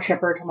Kayla's more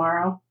chipper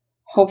tomorrow.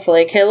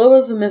 hopefully. Kayla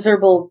was a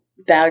miserable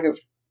bag of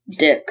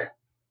dick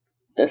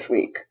this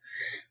week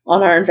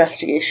on our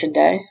investigation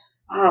day.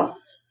 Wow.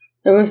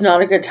 It was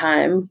not a good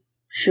time.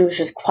 She was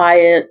just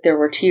quiet. There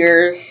were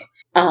tears.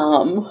 She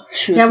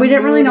was Yeah, we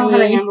didn't really know how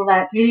to moody. handle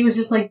that. Katie was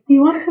just like, "Do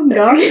you want some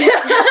gum?"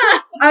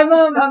 I'm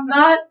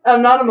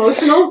not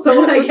emotional, so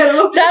when I get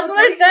emotional, That's what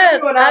I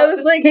said. I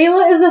was like,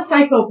 Kayla is a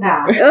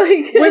psychopath.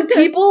 when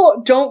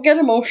people don't get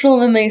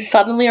emotional and they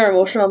suddenly are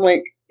emotional, I'm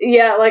like,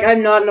 yeah, like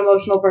I'm not an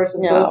emotional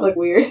person, so Yeah. it's like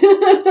weird.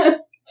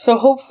 so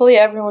hopefully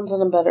everyone's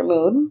in a better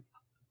mood.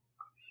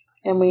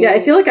 And we. Yeah,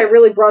 I feel like I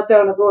really brought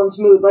down everyone's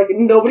mood. Like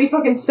nobody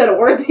fucking said a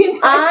word the entire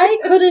I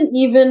couldn't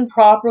even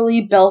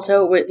properly belt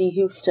out Whitney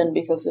Houston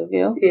because of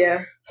you.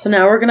 Yeah. So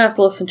now we're gonna have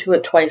to listen to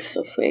it twice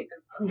this week.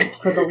 Please,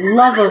 for the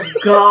love of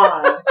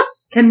God,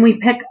 can we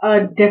pick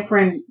a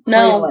different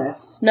No.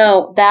 playlist?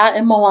 No, that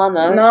and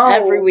Moana No.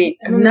 every week.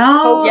 And then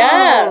No.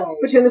 Yes.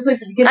 But you only played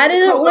the beginning. I of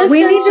didn't Coco. listen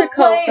We need to to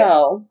play-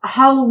 Coco.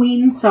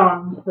 Halloween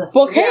songs this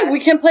Well, week. okay,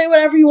 we can play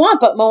whatever you want,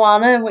 but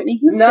Moana and Whitney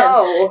Houston.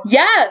 No.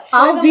 Yes.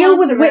 I'll the deal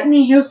with Monster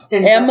Whitney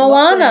Houston. And but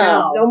mostly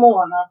Moana. No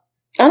Moana.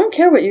 I don't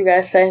care what you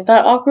guys say.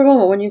 That awkward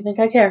moment when you think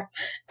I care.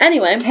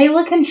 Anyway,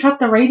 Kayla can shut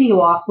the radio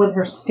off with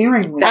her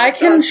steering wheel, I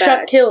can Fun shut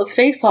fact. Kayla's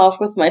face off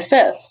with my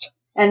fist.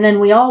 and then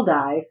we all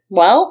die.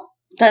 Well,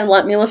 then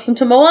let me listen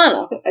to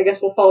Moana. I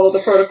guess we'll follow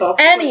the protocol.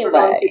 Anyway. We're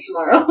going to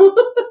tomorrow.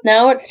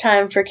 Now it's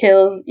time for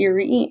Kayla's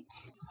Eerie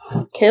Eats.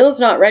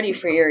 Kayla's not ready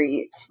for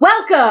Eerie Eats.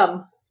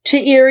 Welcome. To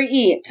Eerie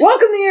Eats.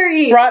 Welcome to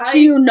Eerie. Brought to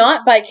you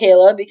not by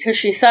Kayla because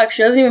she sucks.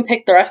 She doesn't even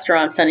pick the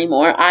restaurants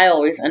anymore. I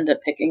always end up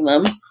picking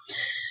them.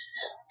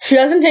 She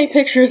doesn't take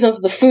pictures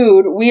of the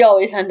food. We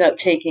always end up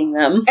taking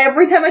them.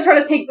 Every time I try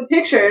to take the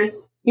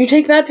pictures, You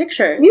take bad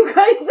pictures. you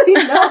guys say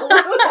no.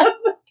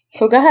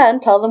 So go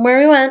ahead, tell them where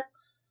we went.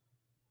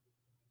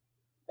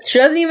 She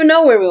doesn't even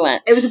know where we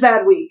went. It was a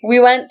bad week. We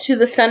went to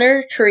the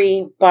Center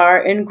Tree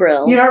Bar and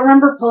Grill You don't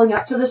remember pulling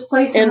up to this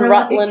place in and we're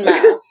like- Rutland,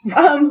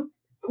 Mass.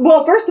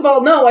 Well, first of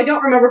all, no, I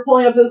don't remember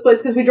pulling up to this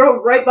place because we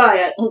drove right by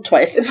it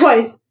Twice.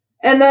 twice.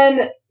 And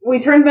then we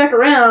turned back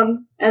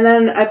around, and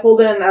then I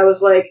pulled in, and I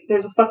was like,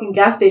 there's a fucking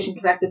gas station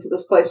connected to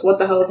this place. What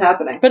the hell is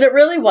happening? But it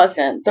really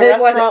wasn't. The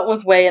It restaurant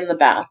was way in the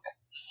back.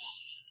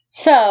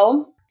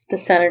 So, the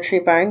Center Tree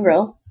Bar and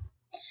Grill.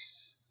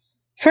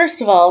 First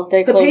of all,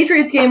 they The closed...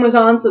 Patriots game was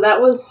on, so that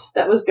was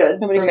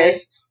good. Nobody for cares.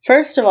 me.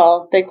 First of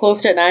all, they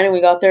closed at 9 and we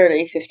got there at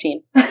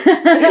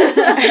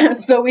 8:15.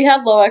 So we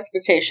had low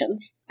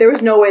expectations. There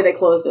was no way they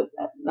closed it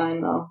at 9,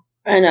 though.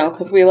 I know,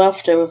 because we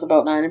left, it was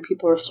about 9 and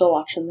people were still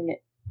watching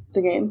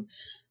the game.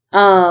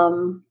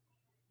 So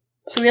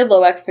we had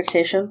low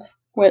expectations,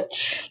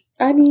 which,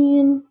 I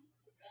mean,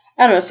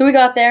 I don't know. So we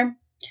got there.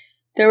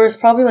 There was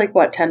probably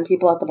 10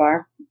 people at the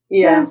bar,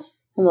 Yeah.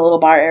 in the little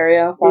bar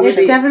area.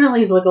 Maybe. It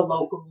definitely is like a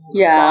local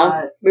Yeah.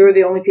 spot. We were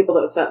the only people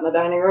that sat in the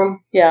dining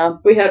room. Yeah,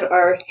 We had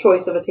our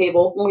choice of a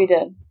table. we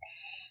did.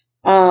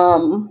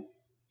 So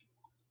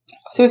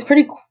it was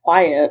pretty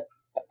quiet.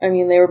 I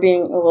mean, they were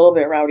being a little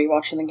bit rowdy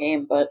watching the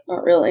game, but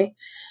not really.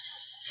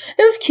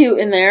 It was cute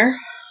in there.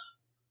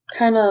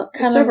 The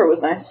server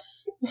was nice.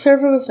 The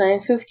server was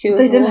nice. It was cute.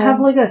 They didn't have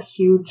like a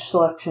huge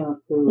selection of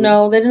food.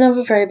 No, they didn't have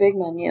a very big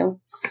menu.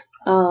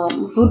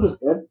 Food was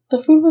good.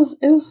 The food was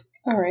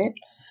alright.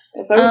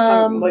 If I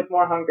was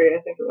more hungry,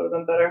 I think it would have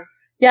been better.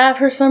 Yeah,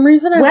 for some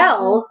reason I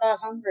Well- wasn't that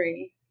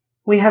hungry.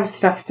 We have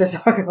stuff to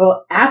talk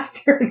about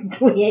after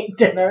we ate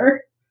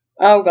dinner.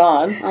 Oh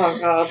god. Oh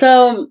god.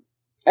 So,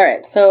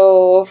 alright,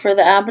 so for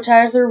the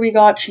appetizer we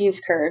got cheese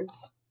curds.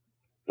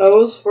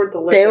 Those were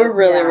delicious. They were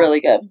really, yeah.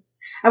 really good.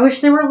 I wish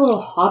they were a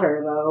little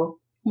hotter though.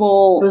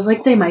 Well, It was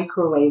like they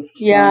microwaved.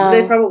 Yeah.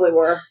 They probably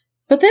were.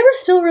 but they were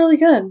still really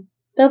good.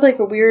 They had like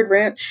a weird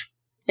ranch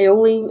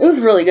aioli. It was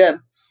really good.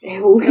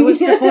 It was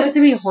supposed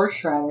to be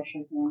horseradish,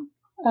 I think.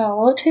 Oh,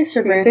 well, it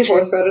tasted Can you ranchy. say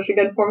horseradish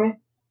again for me?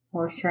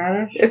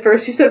 Horseradish? At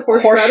first you said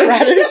horseradish.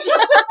 Horseradish.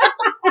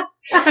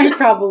 I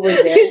probably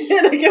did.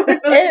 And I can't wait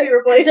for that to be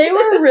replaced. They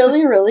were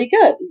really, really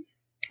good.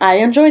 I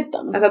enjoyed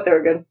them. I thought they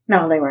were good.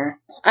 No, they were.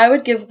 I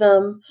would give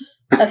them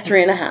a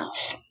 3.5.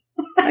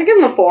 I give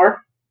them a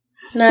 4.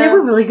 No, They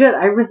were really good.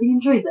 I really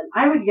enjoyed them.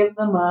 I would give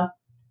them a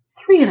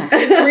 3.5.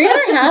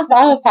 3.5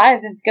 out of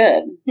 5 is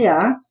good.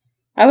 Yeah.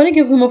 I would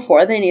give them a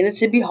 4. They needed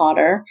to be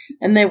hotter,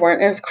 and they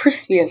weren't as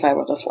crispy as I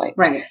would have liked.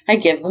 Right. I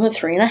give them a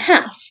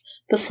 3.5.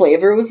 The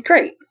flavor was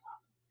great.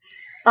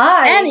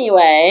 I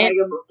Anyway, give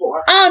them a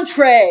 4.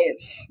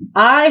 entrees,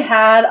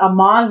 had a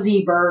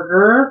Mozzie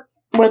burger.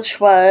 which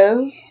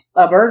was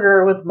A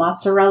burger with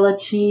mozzarella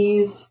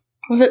cheese.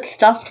 was it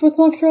stuffed with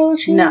mozzarella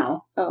cheese?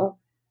 No. Oh.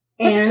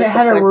 And That's it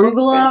had disappointing.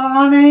 arugula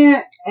on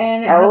it.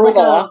 And it had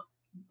Arugula.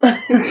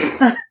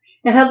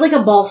 it had like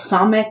a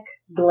balsamic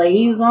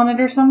glaze on it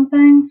or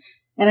something.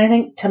 And I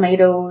think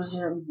tomatoes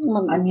or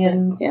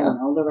onions. I Yeah. don't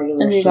know, the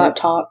regular And you shit. got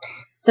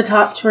tots. The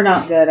tots were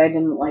not good. I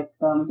didn't like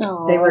them.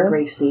 Aw. They were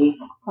greasy.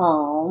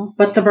 Oh.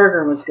 But the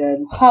burger was good.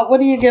 What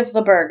do you give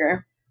the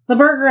burger? The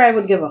burger I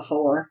would give a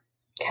 4.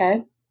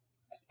 Okay.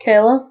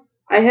 Kayla?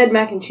 I had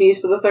mac and cheese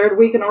for the 3rd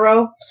week in a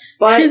row,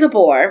 but She's a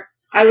bore.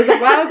 I was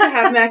allowed to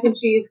have mac and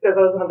cheese because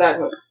I was in a bad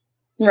mood.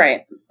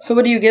 Right. So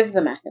what do you give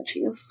the mac and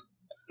cheese?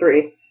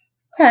 3.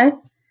 Okay.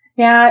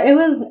 Yeah, it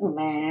was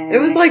meh. It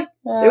was like,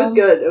 it was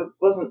good. It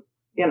wasn't,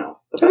 the It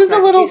best was a mac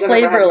and little cheese I've ever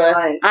had in my flavorless.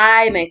 life.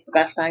 I make the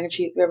best mac and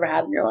cheese you've ever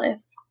had in your life.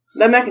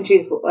 That mac and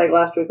cheese,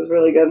 last week was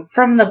really good.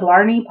 From the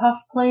Blarney Puff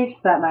place,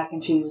 that mac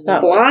and cheese.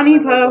 That was Blarney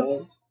really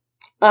Puffs.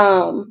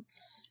 good.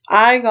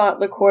 I got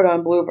the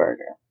cordon bleu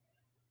burger.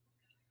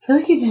 I feel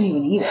like you didn't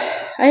even eat it.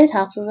 I ate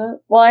half of it.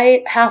 Well, I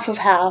ate half of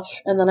half,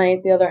 and then I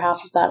ate the other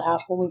half of that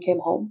half when we came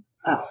home.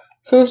 Oh.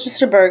 So it was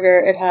just a burger.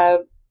 It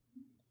had,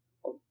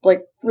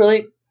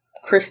 really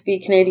crispy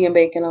Canadian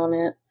bacon on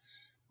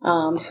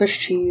it. Swiss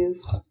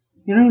cheese.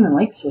 You don't even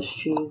like Swiss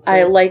cheese.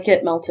 I like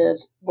it melted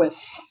with,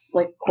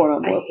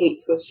 cordon I bleu.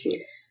 hate Swiss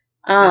cheese.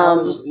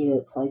 I'll just eat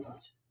it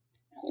sliced.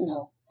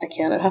 No, I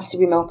can't. It has to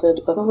be melted.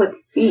 It smells like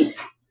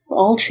feet.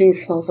 All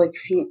cheese smells like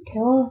feet,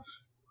 Kayla.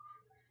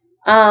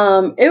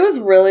 It was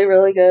really,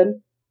 really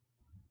good.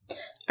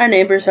 Our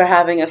neighbors are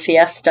having a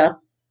fiesta,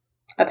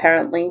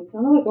 apparently. It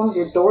sounded like one of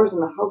your doors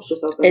in the house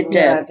just opened. It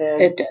did. Yeah, it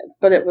did. It did.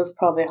 But it was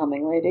probably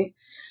Humming Lady.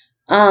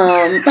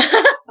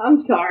 I'm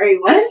sorry,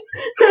 what?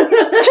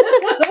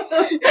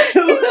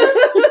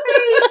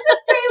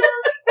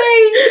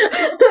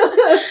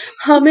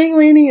 Humming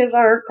Lady is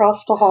our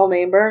across the hall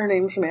neighbor. Her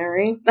name's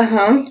Mary.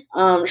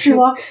 Uh-huh. She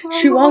walks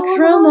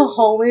around the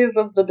hallways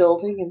of the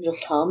building and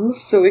just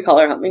hums, so we call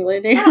her Humming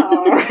Lady.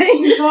 Alright.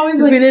 She's always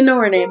 'Cause like, we didn't know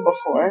her name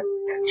before.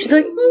 She's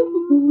like,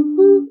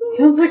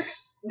 Sounds like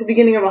the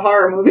beginning of a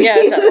horror movie. yeah,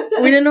 it does.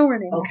 We didn't know her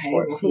name okay,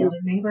 before. well, so- the other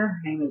neighbor, her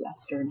name is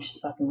Esther, and she's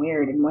fucking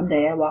weird. And one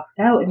day I walked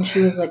out, and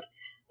she was like,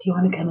 "Do you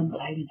want to come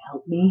inside and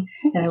help me?"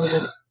 And I was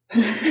like,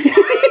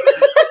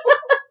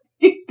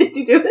 Did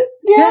you do it?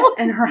 "Yes."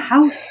 And her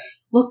house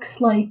looks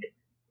like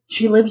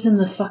she lives in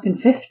the fucking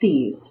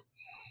 50s.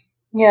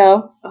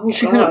 Yeah. Oh,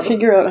 She God. couldn't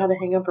figure out how to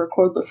hang up her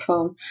cordless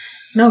phone.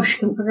 No, she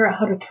couldn't figure out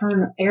how to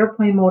turn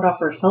airplane mode off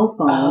her cell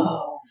phone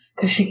Oh.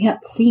 because she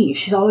can't see.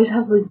 She always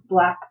has these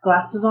black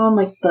glasses on,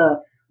 like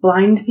the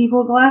blind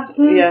people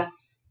glasses. Yeah.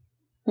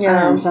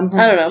 Yeah. Something.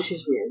 I don't know.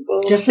 She's weird.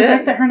 Well, Just the shit.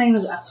 fact that her name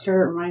is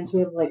Esther reminds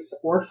me of like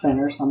Orphan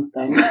or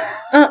something.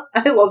 I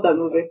love that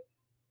movie.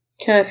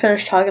 Can I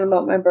finish talking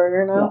about my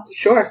burger now?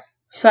 Sure.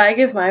 So I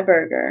give my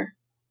burger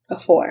a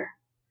 4.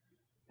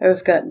 It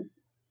was good.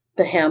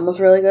 The ham was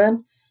really good.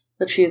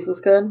 The cheese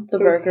was good. The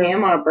There was burger.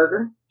 ham on a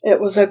burger? It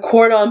was a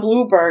cordon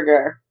bleu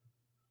burger.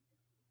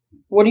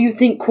 What do you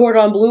think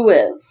cordon bleu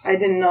is? I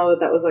didn't know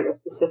that was like a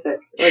specific.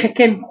 Like,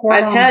 Chicken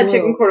cordon I've had bleu.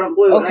 chicken cordon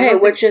bleu. and I Okay,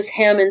 don't which is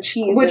ham and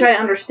cheese. think- which and- I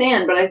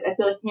understand, but I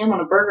feel like ham on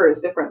a burger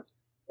is different.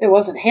 It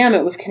wasn't ham,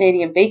 it was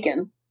Canadian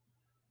bacon.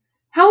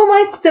 How am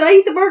I? Did I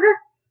eat the burger?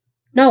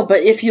 No,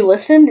 but if you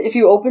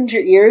opened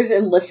your ears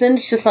and listened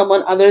to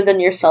someone other than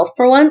yourself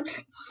for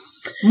once,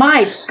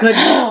 My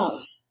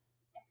goodness.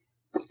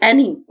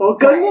 Well,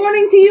 good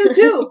morning to you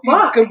too.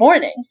 Fuck. Good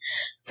morning.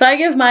 So I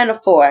give mine a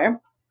 4.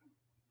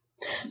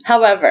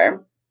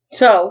 However,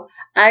 so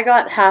I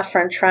got half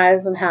French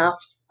fries and half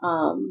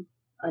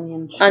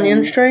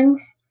onion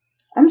strings.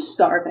 I'm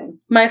starving.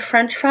 My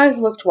French fries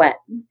looked wet.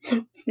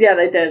 Yeah,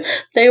 they did.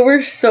 They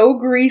were so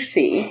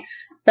greasy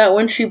that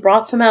when she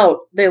brought them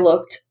out, they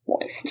looked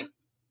moist.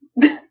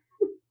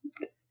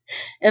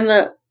 And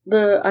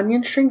the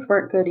onion strings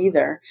weren't good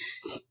either.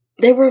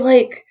 They were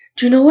like,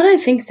 do you know what I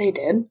think they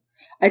did?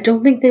 I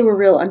don't think they were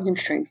real onion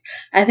strings.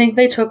 I think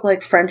they took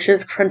like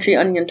French's crunchy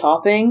onion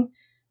topping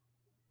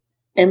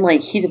and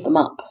like heated them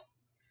up.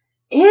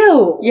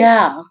 Ew.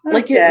 Yeah.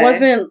 Like Okay.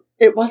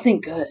 it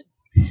wasn't good.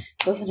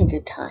 It wasn't a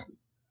good time.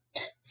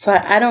 So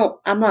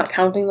I'm not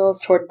counting those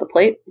toward the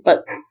plate,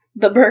 but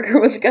the burger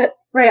was good.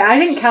 Right, I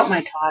didn't count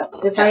my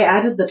tots. If I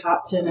added the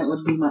tots in, it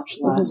would be much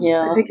less.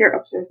 Yeah. I think your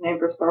upstairs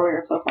neighbor's throwing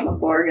herself on the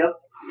floor again.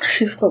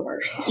 She's the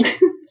worst.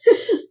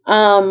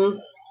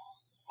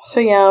 So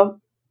yeah.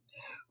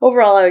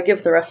 Overall, I would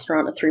give the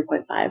restaurant a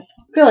 3.5. I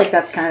feel like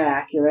that's kind of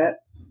accurate.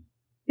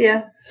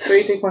 Yeah,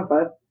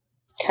 3.5.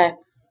 Okay.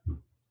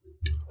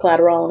 Glad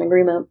we're all in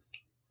agreement.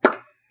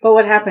 But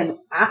what happened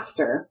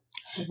after?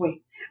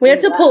 Wait, We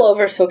had to pull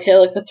over so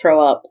Kayla could throw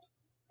up.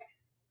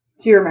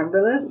 do you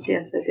remember this?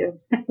 Yes, I do.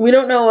 We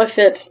don't know if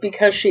it's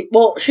because she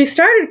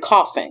started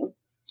coughing.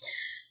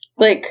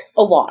 Like,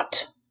 a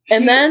lot.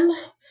 And then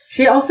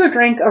She also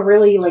drank a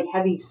really, like,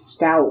 heavy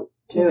stout,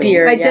 too.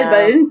 beer. I did, but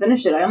I didn't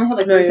finish it. I only had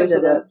like No, 3 you sips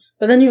of didn't. it.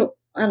 But then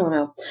I don't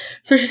know.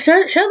 So she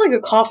had like a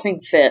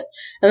coughing fit.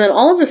 And then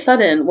all of a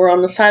sudden, we're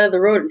on the side of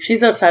the road and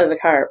she's outside of the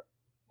car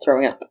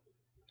throwing up.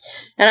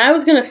 And I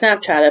was going to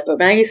Snapchat it, but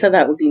Maggie said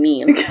that would be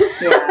mean.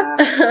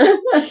 Yeah.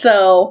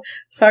 So,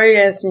 sorry you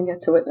guys didn't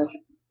get to witness.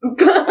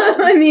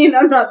 I mean,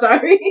 I'm not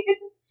sorry.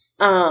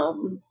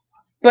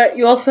 But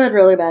you also had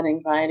really bad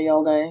anxiety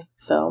all day.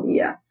 So,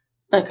 Yeah.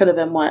 that could have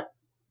been what?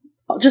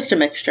 Just a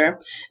mixture.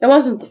 It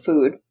wasn't the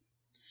food.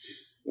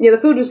 Yeah, the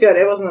food was good.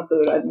 It wasn't the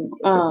food. I didn't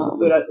get the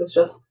food. It was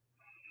just...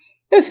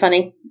 It was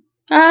funny.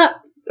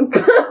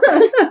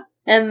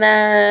 And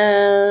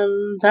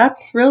then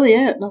that's really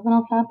it. Nothing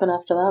else happened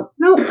after that.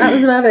 Nope, that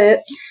was about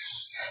it.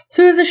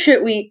 So it was a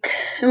shit week,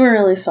 and we're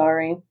really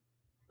sorry.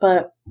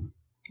 But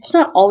it's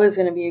not always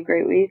going to be a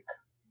great week.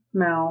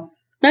 No.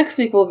 Next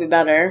week will be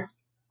better.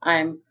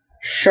 I'm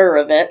sure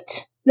of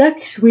it.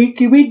 Next week,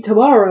 you mean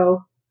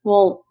tomorrow?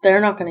 Well,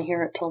 they're not going to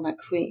hear it till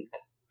next week.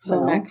 So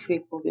No. next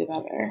week will be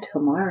better.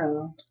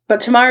 Tomorrow.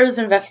 But tomorrow's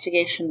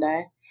investigation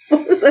day.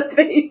 What was that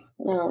face?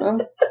 I don't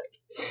know.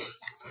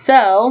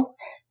 So,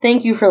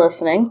 thank you for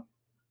listening.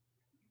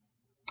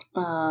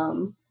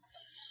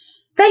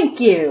 Thank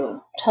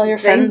you. Tell your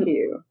friends. Thank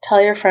you.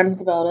 Tell your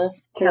friends about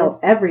us. Tell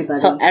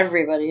everybody. Tell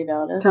everybody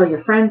about us. Tell your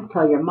friends,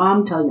 tell your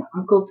mom, tell your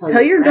uncle,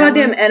 Tell your grandma.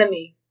 goddamn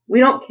enemy. We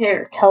don't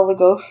care. Tell the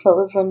ghost that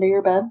lives under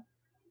your bed.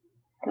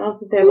 I don't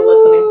think they have a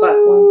listening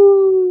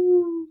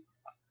platform.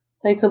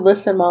 They could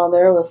listen while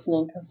they're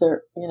listening because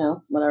they're,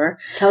 whatever.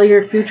 Tell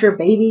your future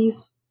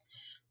babies.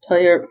 Tell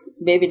your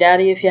baby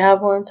daddy if you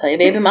have one. Tell your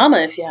baby mama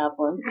if you have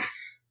one.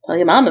 Tell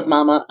your mama's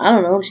mama. I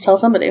don't know. Just tell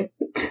somebody.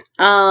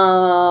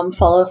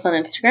 Follow us on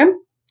Instagram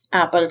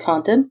 @But It's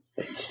Haunted.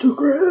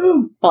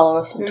 Instagram. Follow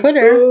us on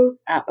Twitter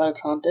 @But It's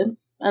Haunted.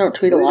 I don't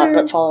tweet a lot,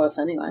 but follow us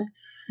anyway.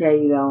 Yeah,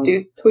 you don't. Do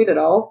you tweet at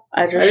all?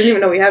 I I didn't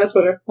even know we had a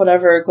Twitter.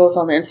 whatever goes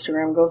on the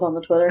Instagram goes on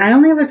the Twitter. I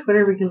only have a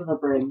Twitter because of the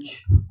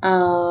bridge.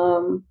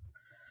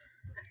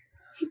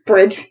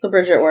 Bridge. The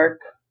bridge at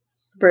work.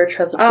 The bridge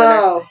has a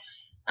Twitter.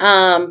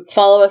 Oh.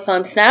 Follow us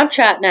on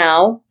Snapchat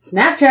now.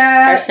 Our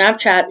Snapchat.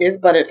 Snapchat is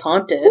But It's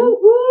Haunted.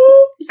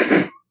 Woo-woo.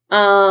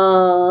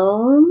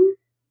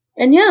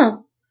 And yeah,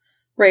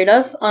 rate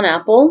us on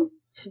Apple,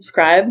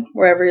 subscribe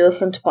wherever you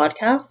listen to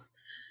podcasts.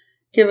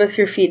 Give us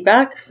your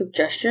feedback,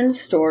 suggestions,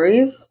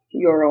 stories,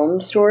 your own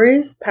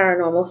stories,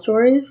 paranormal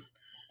stories.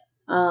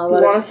 If you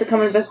want us to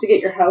come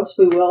investigate your house,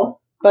 we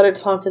will. But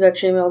it's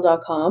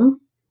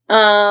haunted@gmail.com.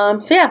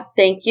 So yeah,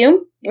 thank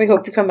you. We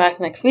hope you come back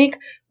next week.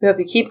 We hope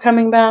you keep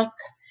coming back.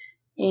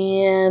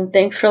 And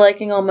thanks for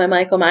liking all my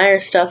Michael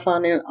Myers stuff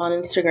on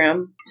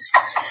Instagram.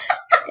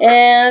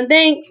 And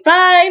thanks.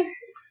 Bye.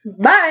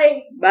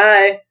 Bye.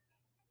 Bye.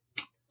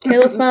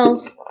 Kayla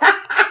smells.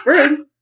 Rude.